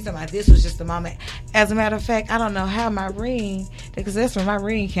he's talking about this was just a moment. As a matter of fact, I don't know how my Ring, because that's from my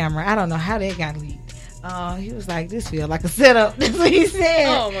Ring camera. I don't know how that got leaked. He was like, this feels like a setup. That's what he said.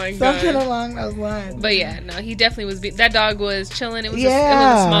 Oh my god. Something along those lines. But yeah, no, he definitely was that dog was chilling. It was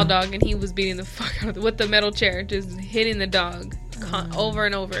a small dog, and he was beating the fuck out of with the metal chair, just hitting the dog over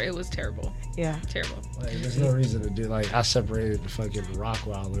and over. It was terrible. Yeah. Terrible. Like, there's no reason to do like I separated the fucking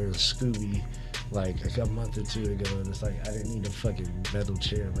Rockweiler and Scooby like a month or two ago, and it's like I didn't need a fucking metal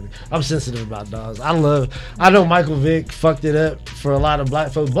chair. But I'm sensitive about dogs. I know Michael Vick fucked it up for a lot of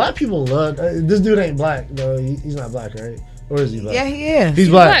black folks. Black people love this dude. Ain't black though. He's not black, right? Or is he black? Yeah, he is. He's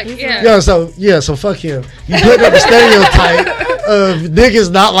black. Yeah. So fuck him. You put up a stereotype of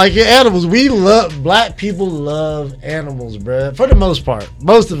niggas not liking animals. Black people love animals, bruh. For the most part.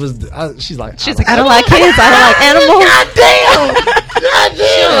 Most of us, she's like, I don't like kids. I don't like animals. God damn.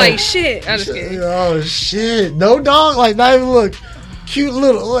 She don't like shit. I'm just kidding. Oh shit. No dog, like not even look cute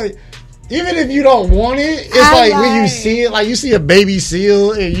little like. Even if you don't want it, it's like when you see it, like you see a baby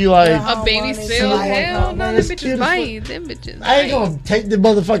seal and you like a baby seal. Hell no, them bitches bite. Them bitches. I ain't gonna take the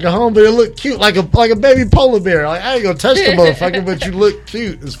motherfucker home, but it look cute like a baby polar bear. Like I ain't gonna touch the motherfucker, but you look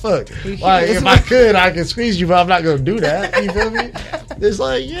cute as fuck. Like if I could, I could squeeze you, but I'm not gonna do that. You feel me? It's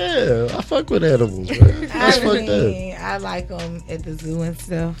like I fuck with animals, man. That's fucked up. I like them at the zoo and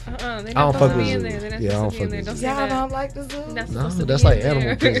stuff. They not supposed to be in there. They're not supposed to be in there. Don't say Y'all that. don't like the zoo? No, that's like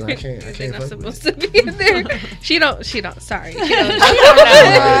animal prison. I can't. They're not fuck supposed with to be in there. She don't. Sorry. She don't.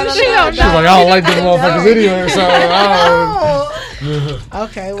 She's like, I don't like this motherfuckers anyway. So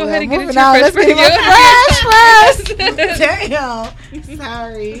okay, Go ahead and get moving into on. your Let's fresh get my Damn.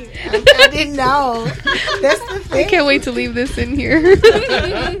 Sorry. I didn't know. That's the I thing. can't wait to leave this in here. Go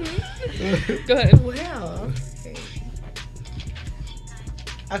ahead. Well.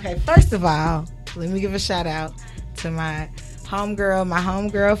 Okay, first of all, let me give a shout out to my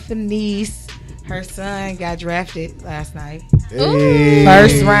homegirl Fenice. Her son got drafted last night. Hey.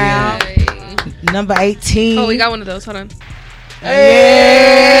 First round. Number 18. Oh, we got one of those. Hold on.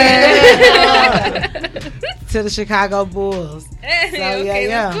 Hey. To the Chicago Bulls. Okay,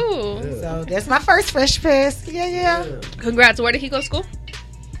 that's cool. So that's my first fresh press. Yeah. Congrats. Where did he go to school?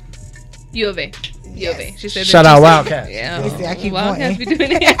 U of A. U of A. She said. Shout out Wildcats. Yeah. See, I keep Wildcats be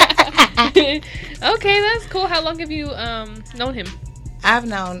doing it. Okay, that's cool. How long have you known him? I've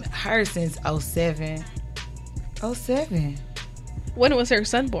known her since 07. 07. When was her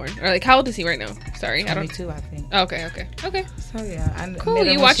son born? Or like, how old is he right now? Sorry, I don't. 22, I think. Okay. So yeah, Cool.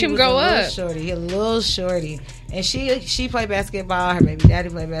 You watch him grow up. He a little shorty, and she played basketball. Her baby daddy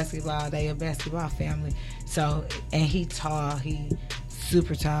played basketball. They a basketball family. So and he tall. He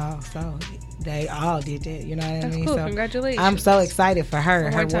super tall. So they all did that. You know what I mean? Cool. So Congratulations. I'm so excited for her.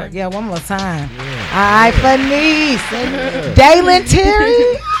 One more time. Yeah, one more time. Yeah. All right, Fenice and Dalen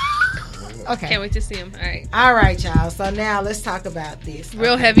Terry. Okay. Can't wait to see him. All right, y'all. So now let's talk about this.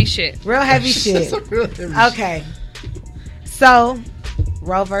 Real heavy shit. Real heavy shit. Okay. So,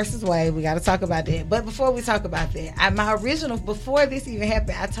 Roe versus Wade, we got to talk about that. But before we talk about that, my original, before this even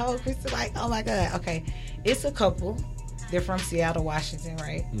happened, I told Krista, like, oh my God, okay, it's a couple. They're from Seattle, Washington,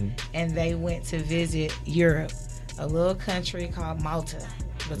 right? And they went to visit Europe, a little country called Malta,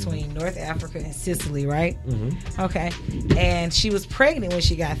 between North Africa and Sicily, right? Okay. And she was pregnant when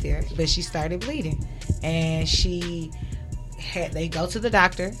she got there, but she started bleeding. And they go to the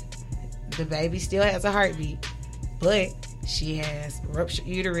doctor. The baby still has a heartbeat, but she has ruptured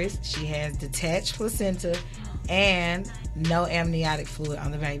uterus, she has detached placenta, and no amniotic fluid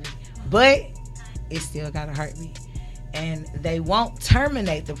on the baby. But it still got a heartbeat. And they won't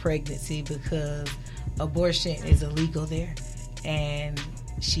terminate the pregnancy because abortion is illegal there. And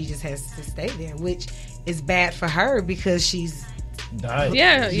she just has to stay there, which is bad for her because she's died.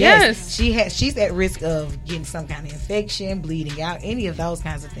 Yeah, yes. She's at risk of getting some kind of infection, bleeding out, any of those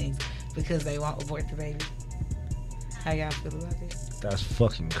kinds of things because they won't abort the baby. How y'all feel about this? That's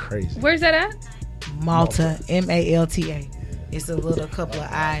fucking crazy. Where's that at? Malta, Malta. Yeah. It's a little couple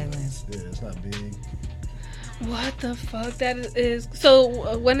of islands. Yeah, it's not big. What the fuck? That is.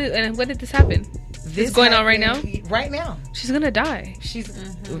 So when did this happen? This is going on right now. Right now, she's gonna die.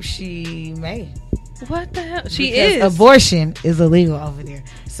 She may. What the hell? Because abortion is illegal over there.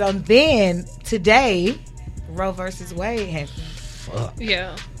 So then today, Roe versus Wade happened. Fuck.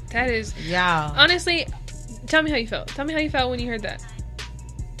 Yeah, that is. Y'all. Honestly, tell me how you felt. Tell me how you felt when you heard that.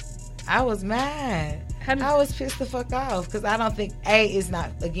 I was mad. I was pissed the fuck off because I don't think it's not.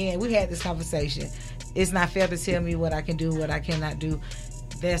 Again, we had this conversation. It's not fair to tell me what I can do, what I cannot do.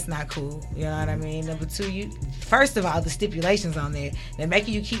 That's not cool. You know what I mean? Number two, first of all, the stipulations on there. They're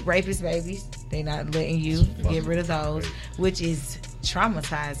making you keep rapist babies. They're not letting you get rid of those, which is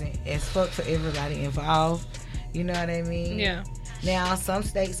traumatizing as fuck for everybody involved. You know what I mean? Yeah. Now, some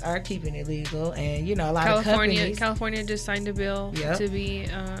states are keeping it legal, and a lot of companies. California just signed a bill to be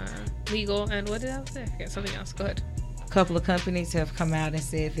legal. And what did I say? I forget something else. Go ahead. A couple of companies have come out and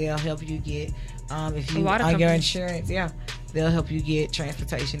said they'll help you get if you on your insurance. Yeah, they'll help you get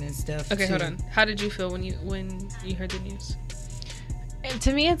transportation and stuff. Okay, hold on. How did you feel when you heard the news? And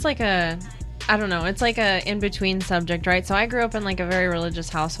to me, it's like I don't know. It's like a in-between subject, right? So I grew up in like a very religious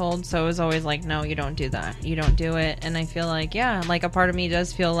household, so it was always like, no, you don't do that. You don't do it. And I feel like, yeah, like a part of me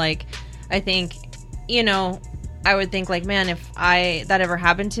does feel like, I think, I would think like, man, if that ever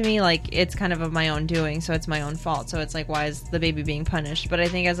happened to me, like it's kind of my own doing, so it's my own fault. So it's like, why is the baby being punished? But I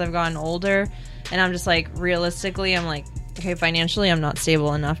think as I've gotten older, and I'm just like, realistically, I'm like, okay, financially, I'm not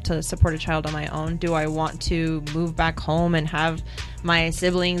stable enough to support a child on my own. Do I want to move back home and have my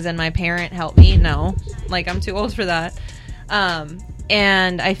siblings and my parent help me? No, like I'm too old for that.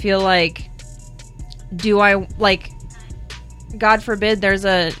 And I feel like, God forbid, there's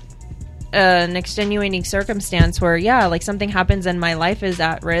an extenuating circumstance where like something happens and my life is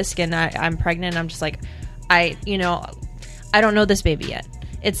at risk and I'm pregnant. I'm just like, I don't know this baby yet.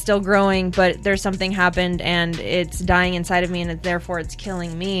 It's still growing, but there's something happened and it's dying inside of me and therefore it's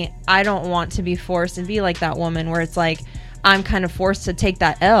killing me. I don't want to be forced and be like that woman where it's like, I'm kind of forced to take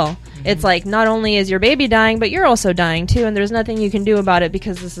that L. Mm-hmm. It's like, not only is your baby dying, but you're also dying too. And there's nothing you can do about it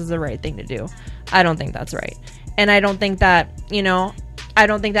because this is the right thing to do. I don't think that's right. And I don't think that,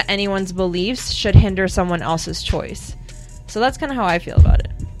 anyone's beliefs should hinder someone else's choice. So that's kind of how I feel about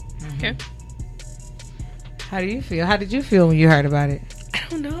it. Mm-hmm. Okay. How do you feel? How did you feel when you heard about it? I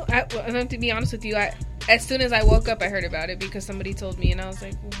don't know. To be honest with you, as soon as I woke up, I heard about it because somebody told me, and I was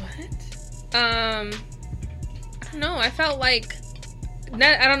like, what? I don't know. I felt like,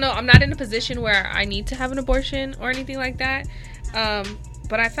 I don't know. I'm not in a position where I need to have an abortion or anything like that.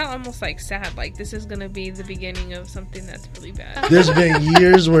 But I felt almost like sad, like this is going to be the beginning of something that's really bad. There's been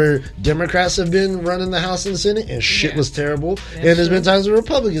years where Democrats have been running the House and the Senate and shit was terrible. And there's been times where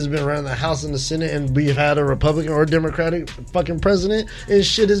Republicans have been running the House and the Senate and we've had a Republican or Democratic fucking president and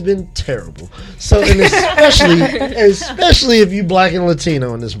shit has been terrible. So, and especially if you black and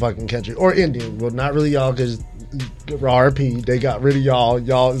Latino in this fucking country or Indian. Well, not really y'all because RP, they got rid of y'all.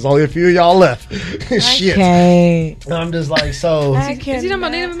 There's only a few of y'all left. Shit. And I'm just like, so. Is he talking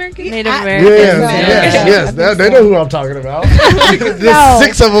about Native Americans? Native Americans. Yes. They know who I'm talking about. There's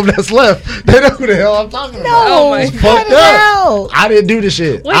 6 of them that's left. They know who the hell I'm talking about. Oh my God. Fucked up. I didn't do this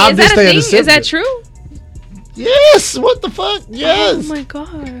shit. Wait, is that a thing? Is that true? Yes, what the fuck? Yes. Oh my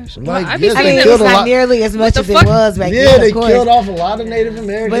gosh. Like, it's not nearly as much as it was back then. Yeah, they killed off a lot of Native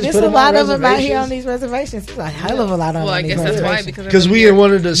Americans. But it's a lot of them out here on these reservations. It's a hell of a lot of them. Well, I guess that's why. Because we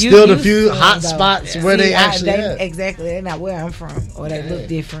wanted to steal the few hot spots where they actually had. Exactly. They're not where I'm from. Or they look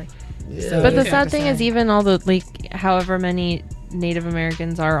different. Yeah. But the sad thing is even all the, like, however many Native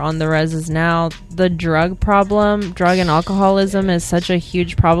Americans are on the reses now, the drug and alcoholism is such a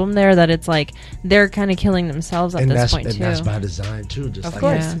huge problem there that it's like they're kind of killing themselves at this point too. And that's by design too. Of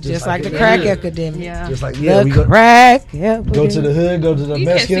course, just like the crack epidemic. Yeah, just like we crack. Go to the hood, go to the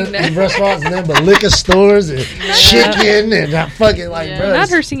Mexican restaurants, and then but liquor stores and chicken and fucking bro. Not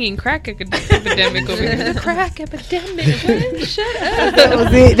her singing crack epidemic over here. The crack epidemic. Shut up.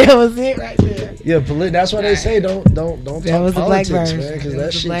 That was it right there. Yeah, that's why they say don't talk politics, man, because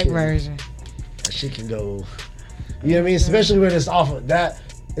that shit that shit can go. You know what I mean? Especially when it's off of that.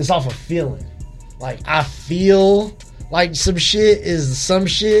 It's off of feeling. Like I feel like some shit is some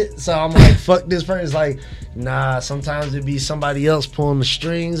shit, so I'm like, fuck this person. It's like, nah. Sometimes it be somebody else pulling the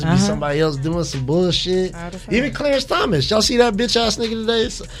strings, be somebody else doing some bullshit. Even Clarence Thomas, y'all see that bitch ass nigga today?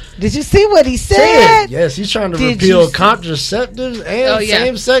 Did you see what he said? Yes, he's trying to repeal contraceptives and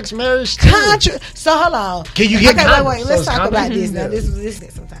same sex marriage too. So hold on. Can you get? Wait. Let's talk about this now. This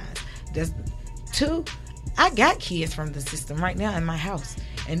is sometimes. There's two. I got kids from the system right now in my house.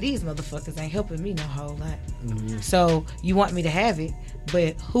 And these motherfuckers ain't helping me no whole lot. Mm-hmm. So you want me to have it,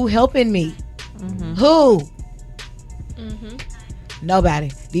 but who helping me? Mm-hmm. Who? Mm-hmm.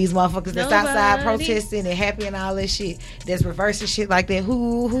 Nobody. These motherfuckers that's outside protesting and happy and all that shit, that's reversing shit like that.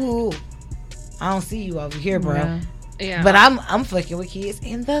 Who? I don't see you over here, bro. Yeah. But I'm fucking with kids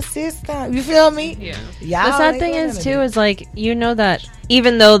in the system. You feel me? Yeah. The sad thing is too is like, you know, that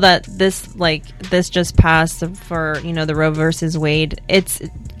even though that this just passed for, you know, the Roe versus Wade, it's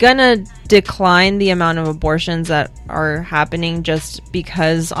gonna decline the amount of abortions that are happening just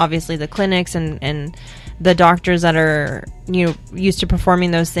because obviously the clinics and the doctors that are, you know, used to performing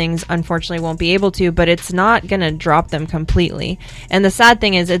those things unfortunately won't be able to, but it's not gonna drop them completely. And the sad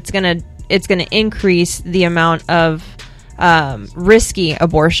thing is it's gonna increase the amount of risky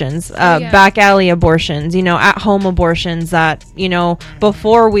abortions, back alley abortions, you know, at home abortions that, you know,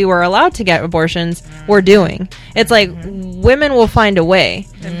 before we were allowed to get abortions, we're doing. It's like women will find a way.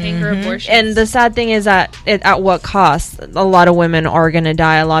 And the sad thing is that at what cost? A lot of women are going to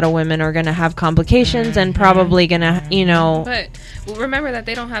die. A lot of women are going to have complications and probably going to, you know. But remember that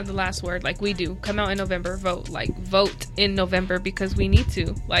they don't have the last word like we do. Come out in November, vote in November because we need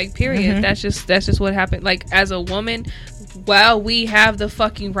to. Like, period. That's just what happened. Like, as a woman, while we have the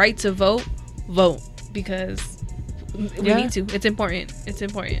fucking right to vote because we need to. It's important.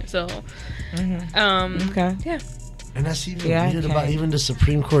 So, okay. Yeah. And that's even weird about even the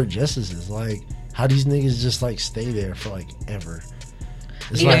Supreme Court justices. Like, how these niggas just like stay there for like ever.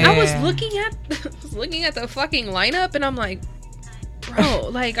 It's like, I was looking at the fucking lineup and I'm like, bro,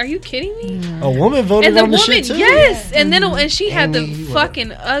 like, are you kidding me? A woman voted and the on the woman, shit too. Yes, and then and she had the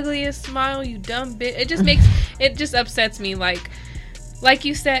fucking ugliest smile. You dumb bitch. It just upsets me. Like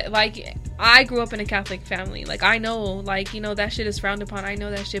you said, like, I grew up in a Catholic family. Like, I know, like, you know, that shit is frowned upon. I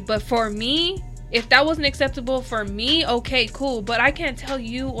know that shit. But for me, if that wasn't acceptable for me, okay, cool. But I can't tell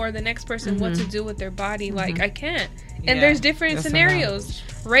you or the next person what to do with their body. Like, I can't. And there's different scenarios.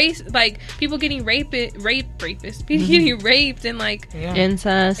 Race, like, people getting rapists. People getting raped and, like,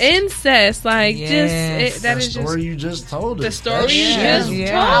 incest. Like, that is just the story you just told us. The story you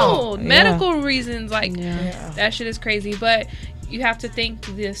just told. Medical reasons. Like, that shit is crazy. But you have to think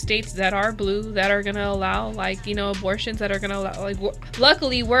the states that are blue that are gonna allow, like, you know, abortions, that are gonna allow, like,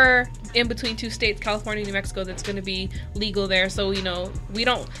 luckily we're in between two states, California and New Mexico, that's gonna be legal there. So, you know,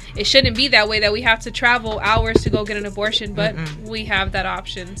 it shouldn't be that way that we have to travel hours to go get an abortion, but we have that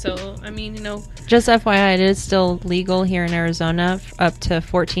option. So, I mean, you know, just FYI, it is still legal here in Arizona up to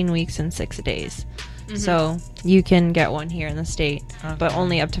 14 weeks and 6 days. So you can get one here in the state, but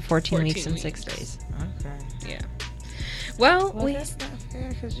only up to 14 weeks and 6 days. Okay. Yeah. Well, that's not fair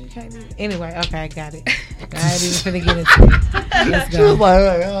because you can't even. Anyway, okay, got it. I ain't even finna get into it. Let's go.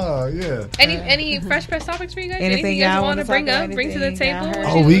 Like, oh yeah. Any fresh press topics for you guys? Anything you guys want to bring to the table?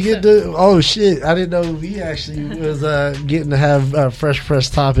 Oh, we get to. Oh shit! I didn't know we actually was getting to have fresh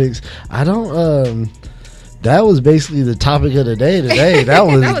press topics. I don't. That was basically the topic of the day today. That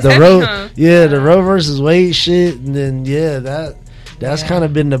was, that was the heavy, Roe. huh? Yeah, the Roe versus Wade shit, and then that's kind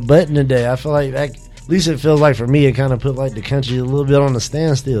of been the button today. I feel like that. At least it feels like for me, it kind of put like the country a little bit on the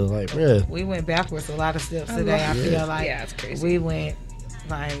standstill. Like, bruh. We went backwards a lot of steps today. I feel like it's crazy. We went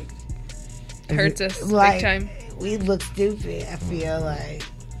like it hurts us like, big time. We look stupid. I feel like.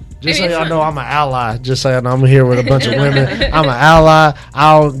 Just so y'all know, I'm an ally. Just so y'all know, I'm here with a bunch of women. I'm an ally.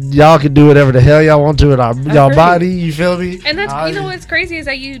 Y'all can do whatever the hell y'all want to with y'all body. You feel me? And that's you know what's crazy is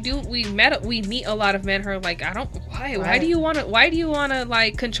that we meet a lot of men who are like, I don't why do you want to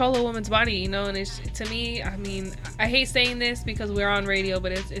like control a woman's body, you know? And it's, to me, I mean, I hate saying this because we're on radio,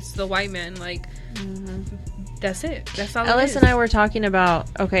 but it's the white men, like That's it. That's all. Ellis and I were talking about.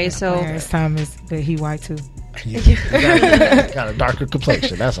 Okay, so Clarence Thomas, but he white too. Got a darker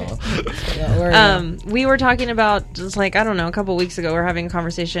complexion. That's all. we were talking about just like I don't know, a couple weeks ago. We were having a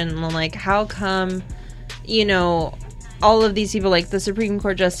conversation on like how come, all of these people like the Supreme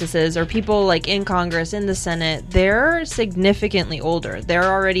Court justices or people like in Congress, in the Senate, they're significantly older.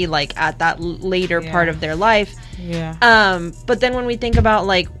 They're already like at that later part of their life. Yeah. But then when we think about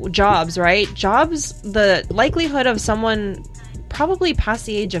like jobs, right? Jobs, the likelihood of someone probably past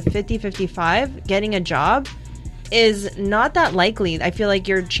the age of 50, 55 getting a job is not that likely. I feel like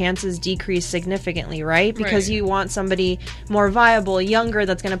your chances decrease significantly, right? Because you want somebody more viable, younger,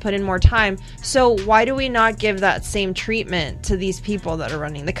 that's going to put in more time. So why do we not give that same treatment to these people that are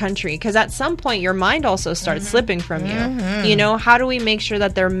running the country? Because at some point, your mind also starts slipping from you. How do we make sure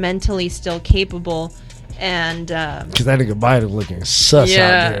that they're mentally still capable? And because that nigga Biden looking sus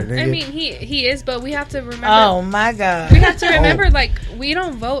out there, nigga. I mean, he is, but we have to remember. Oh my God, we have to remember, like we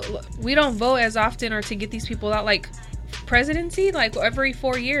don't vote as often or to get these people out, like presidency, like every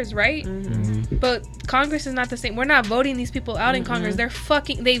 4 years, right? But Congress is not the same. We're not voting these people out in Congress. They're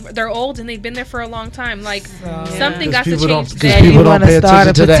old and they've been there for a long time. Like something got to change. Because people don't pay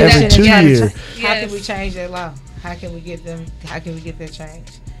attention to that every 2 years. How can we change that law? How can we get that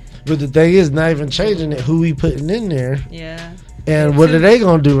changed? But the thing is, not even changing it, who we putting in there. Yeah. And what are they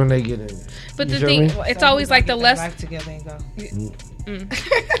going to do when they get in there? But the thing, it's always like the less... Back together and go.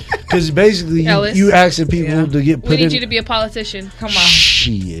 Because basically, you asking people to get put in... We need you to be a politician. Come on.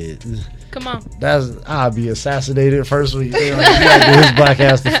 Shit. Come on. I'll be assassinated first week. Like, you gotta get his black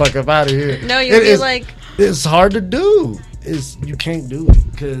ass the fuck up out of here. No, you'll be like... It's hard to do. You can't do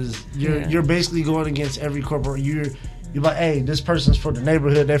it because you're basically going against every corporate... You're like, hey, this person's for the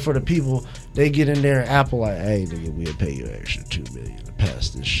neighborhood, they're for the people. They get in there and Apple like, hey, nigga, we'll pay you an extra $2 million to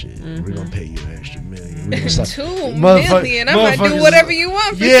pass this shit. We're gonna pay you an extra $1 million. We're gonna $2 million. I'm gonna do whatever you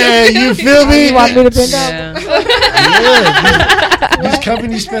want. For you feel me? You want me to bend over? These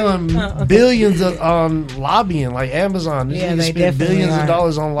companies spending billions on lobbying, like Amazon. They spend billions of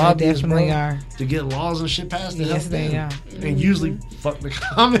dollars on lobbyists, bro, to get laws and shit passed. Yes, they are. And usually fuck the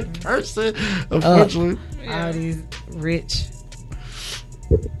common person, unfortunately. All these rich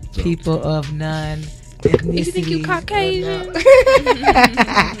people of non-ethnicity. You think you Caucasian?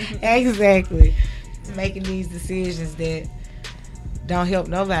 Exactly. Making these decisions that don't help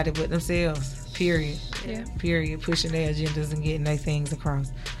nobody but themselves. Period. Yeah. Period. Pushing their agendas and getting their things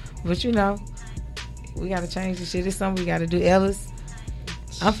across. But we got to change this shit. It's something we got to do. Ellis,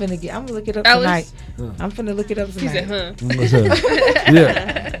 I'm gonna look it up tonight. I'm finna look it up tonight. He said, huh? What's up?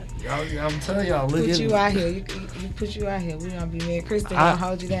 Yeah. I'm telling y'all, look put at you out here. You put you out here. We're gonna be me and Kristen. We're gonna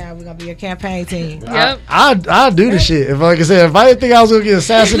hold you down. We're gonna be a campaign team. Yep. I'll do the shit. Like I said, if I didn't think I was gonna get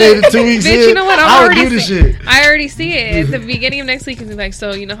assacionated 2 weeks in, you know what? I would do the shit. I already see it at the beginning of next week. It's like,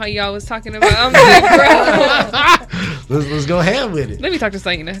 so you know how y'all was talking about? I'm like, bro, let's go ham with it. Let me talk to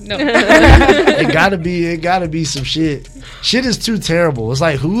Syhina. No, it gotta be some shit. Shit is too terrible. It's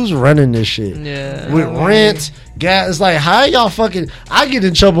like, who's running this shit? Yeah. With rent, gas. It's like, how y'all fucking... I get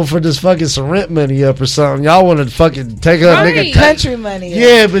in trouble for this fucking some rent money up or something. Y'all want to fucking take up nigga... Country money.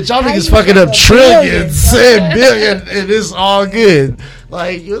 Yeah, but y'all niggas fucking up trillions and billions, and it's all good.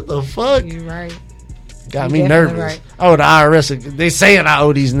 Like, what the fuck? You're right. Got me nervous. Right. Oh, the IRS, they saying I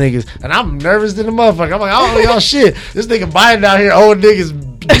owe these niggas. And I'm nervous than the motherfucker. I'm like, I don't owe y'all shit. This nigga Biden out here owing niggas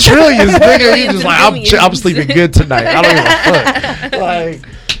trillions, nigga. He just like, I'm sleeping good tonight. I don't give a fuck. Like,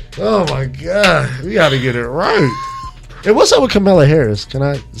 oh my God. We got to get it right. And what's up with Kamala Harris? Can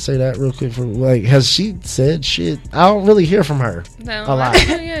I say that real quick? Has she said shit? I don't really hear from her a lot.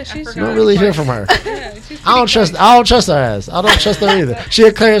 Yeah, I don't really hear from her. Yeah, I don't trust her ass. I don't trust her either. She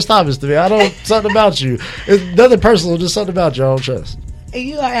a Clarence Thomas to me. Something about you. It's nothing personal, just something about you I don't trust.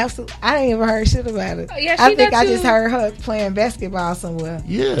 You are absolutely. I ain't even heard shit about it. Yeah, I think I just heard her playing basketball somewhere.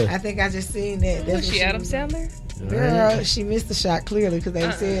 Yeah. I think I just seen that. Was she Adam Sandler? Girl, she missed the shot clearly because they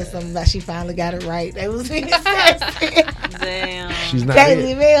said something like she finally got it right. They was being damn. She's not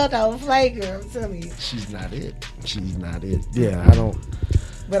Kaylee it. Bell don't play, girl. I'm telling you. She's not it. She's not it. Yeah, I don't.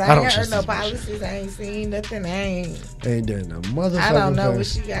 But I ain't heard no policies. I ain't seen nothing. I ain't done no motherfucker. I don't know what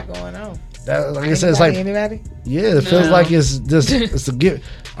she got going on. Like I said, it's like anybody. Yeah, it feels like it's just it's a gift.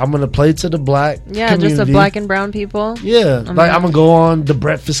 I'm gonna play to the black community. Just the black and brown people. Yeah, I'm gonna go on the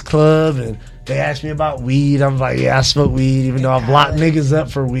Breakfast Club and they ask me about weed. I'm like, yeah, I smoke weed, even though I've locked niggas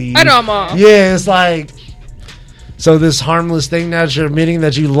up for weed. I know I'm off. Yeah, it's like, so this harmless thing that you're admitting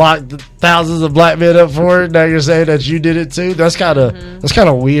that you locked thousands of black men up for, now you're saying that you did it too. That's kind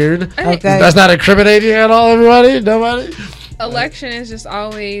of weird. Okay, that's not incriminating at all. Everybody, nobody. election is just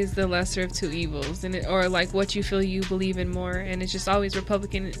always the lesser of two evils, and or like what you feel you believe in more, and it's just always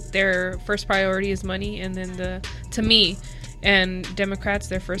Republican. Their first priority is money, and then to me, and Democrats,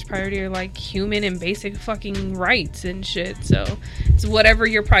 their first priority are like human and basic fucking rights and shit. So it's whatever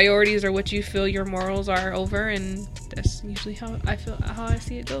your priorities or what you feel your morals are over, and that's usually how I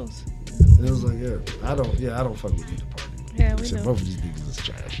see it goes. It was like, I don't fuck with either party. Yeah, we know. Both of these niggas is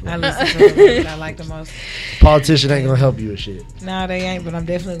trash. I listen to them that I like the most. Politician ain't gonna help you with shit. No, they ain't, but I'm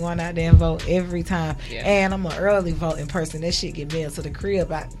definitely going out there and vote every time. Yeah. And I'm an early voting person. That shit get mailed to the crib.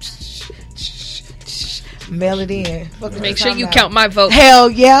 I mail it in. Make sure you count my vote. Hell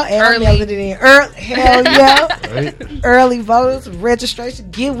yeah. And Early. I mail it in. Hell yeah. Right? Early voters, registration,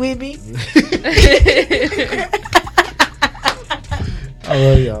 get with me. I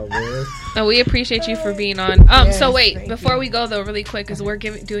love y'all, man. No, we appreciate you for being on. Yes, So wait, thank before you. we go though, really quick, because we're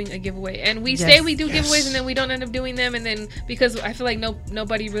doing a giveaway, and we Yes, say we do yes. giveaways, and then we don't end up doing them, and then because I feel like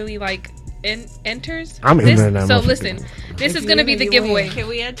nobody really like enters. I'm in there now, So motherfucker. listen, this If is gonna you be win, the you giveaway. win. Can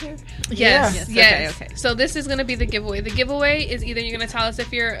we enter? Yes. Yes. Okay. So this is gonna be the giveaway. The giveaway is either you're gonna tell us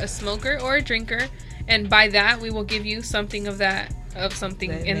if you're a smoker or a drinker, and by that we will give you something of something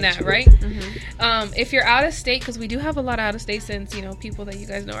That in makes that, you- right? If you're out of state, because we do have a lot of out of state, since people that you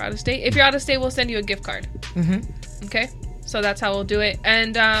guys know are out of state. If you're out of state, we'll send you a gift card. Okay, so that's how we'll do it.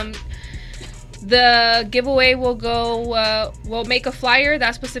 And the giveaway will go. We'll make a flyer.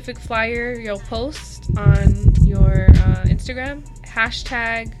 That specific flyer you'll post on your Instagram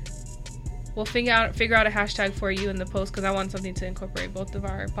hashtag. We'll figure out a hashtag for you in the post, because I want something to incorporate both of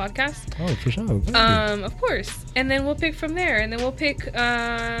our podcasts. Oh, for sure. Thank you. Of course. And then we'll pick from there, and then we'll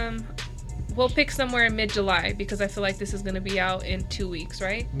pick somewhere in mid-July, because I feel like this is going to be out in 2 weeks,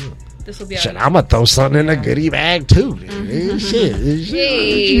 right? This will be out. Shit, I'm gonna throw something in a goodie bag too. Shit.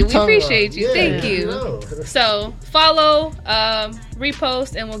 Yay, we appreciate you. Thank you. No. So follow,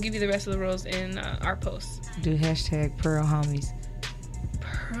 repost, and we'll give you the rest of the rules in our posts. Do hashtag Pearl Homies.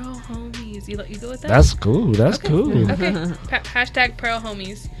 Pearl Homies. You go with that? That's cool. That's cool. Okay. Hashtag Pearl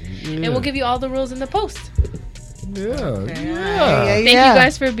Homies. Yeah. And we'll give you all the rules in the post. Yeah. Thank you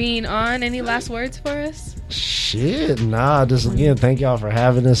guys for being on. Any last words for us? Shit, nah. Just again, thank y'all for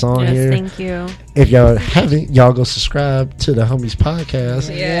having us on Yes, here. thank you. If y'all haven't, y'all go subscribe to the Homies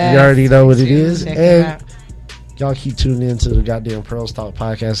Podcast. Yeah. You already know what it is. Check it And out. y'all keep tuning in to the goddamn Pearls Talk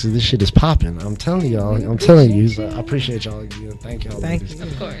Podcast, 'cause this shit is popping. I'm telling y'all. I'm telling you. So I appreciate y'all again. Thank y'all. Thank ladies. you.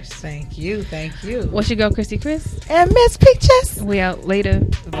 Of course. Thank you. What's your girl, Christy Chris? And Miss Peaches. We out later.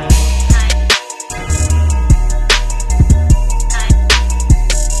 Bye.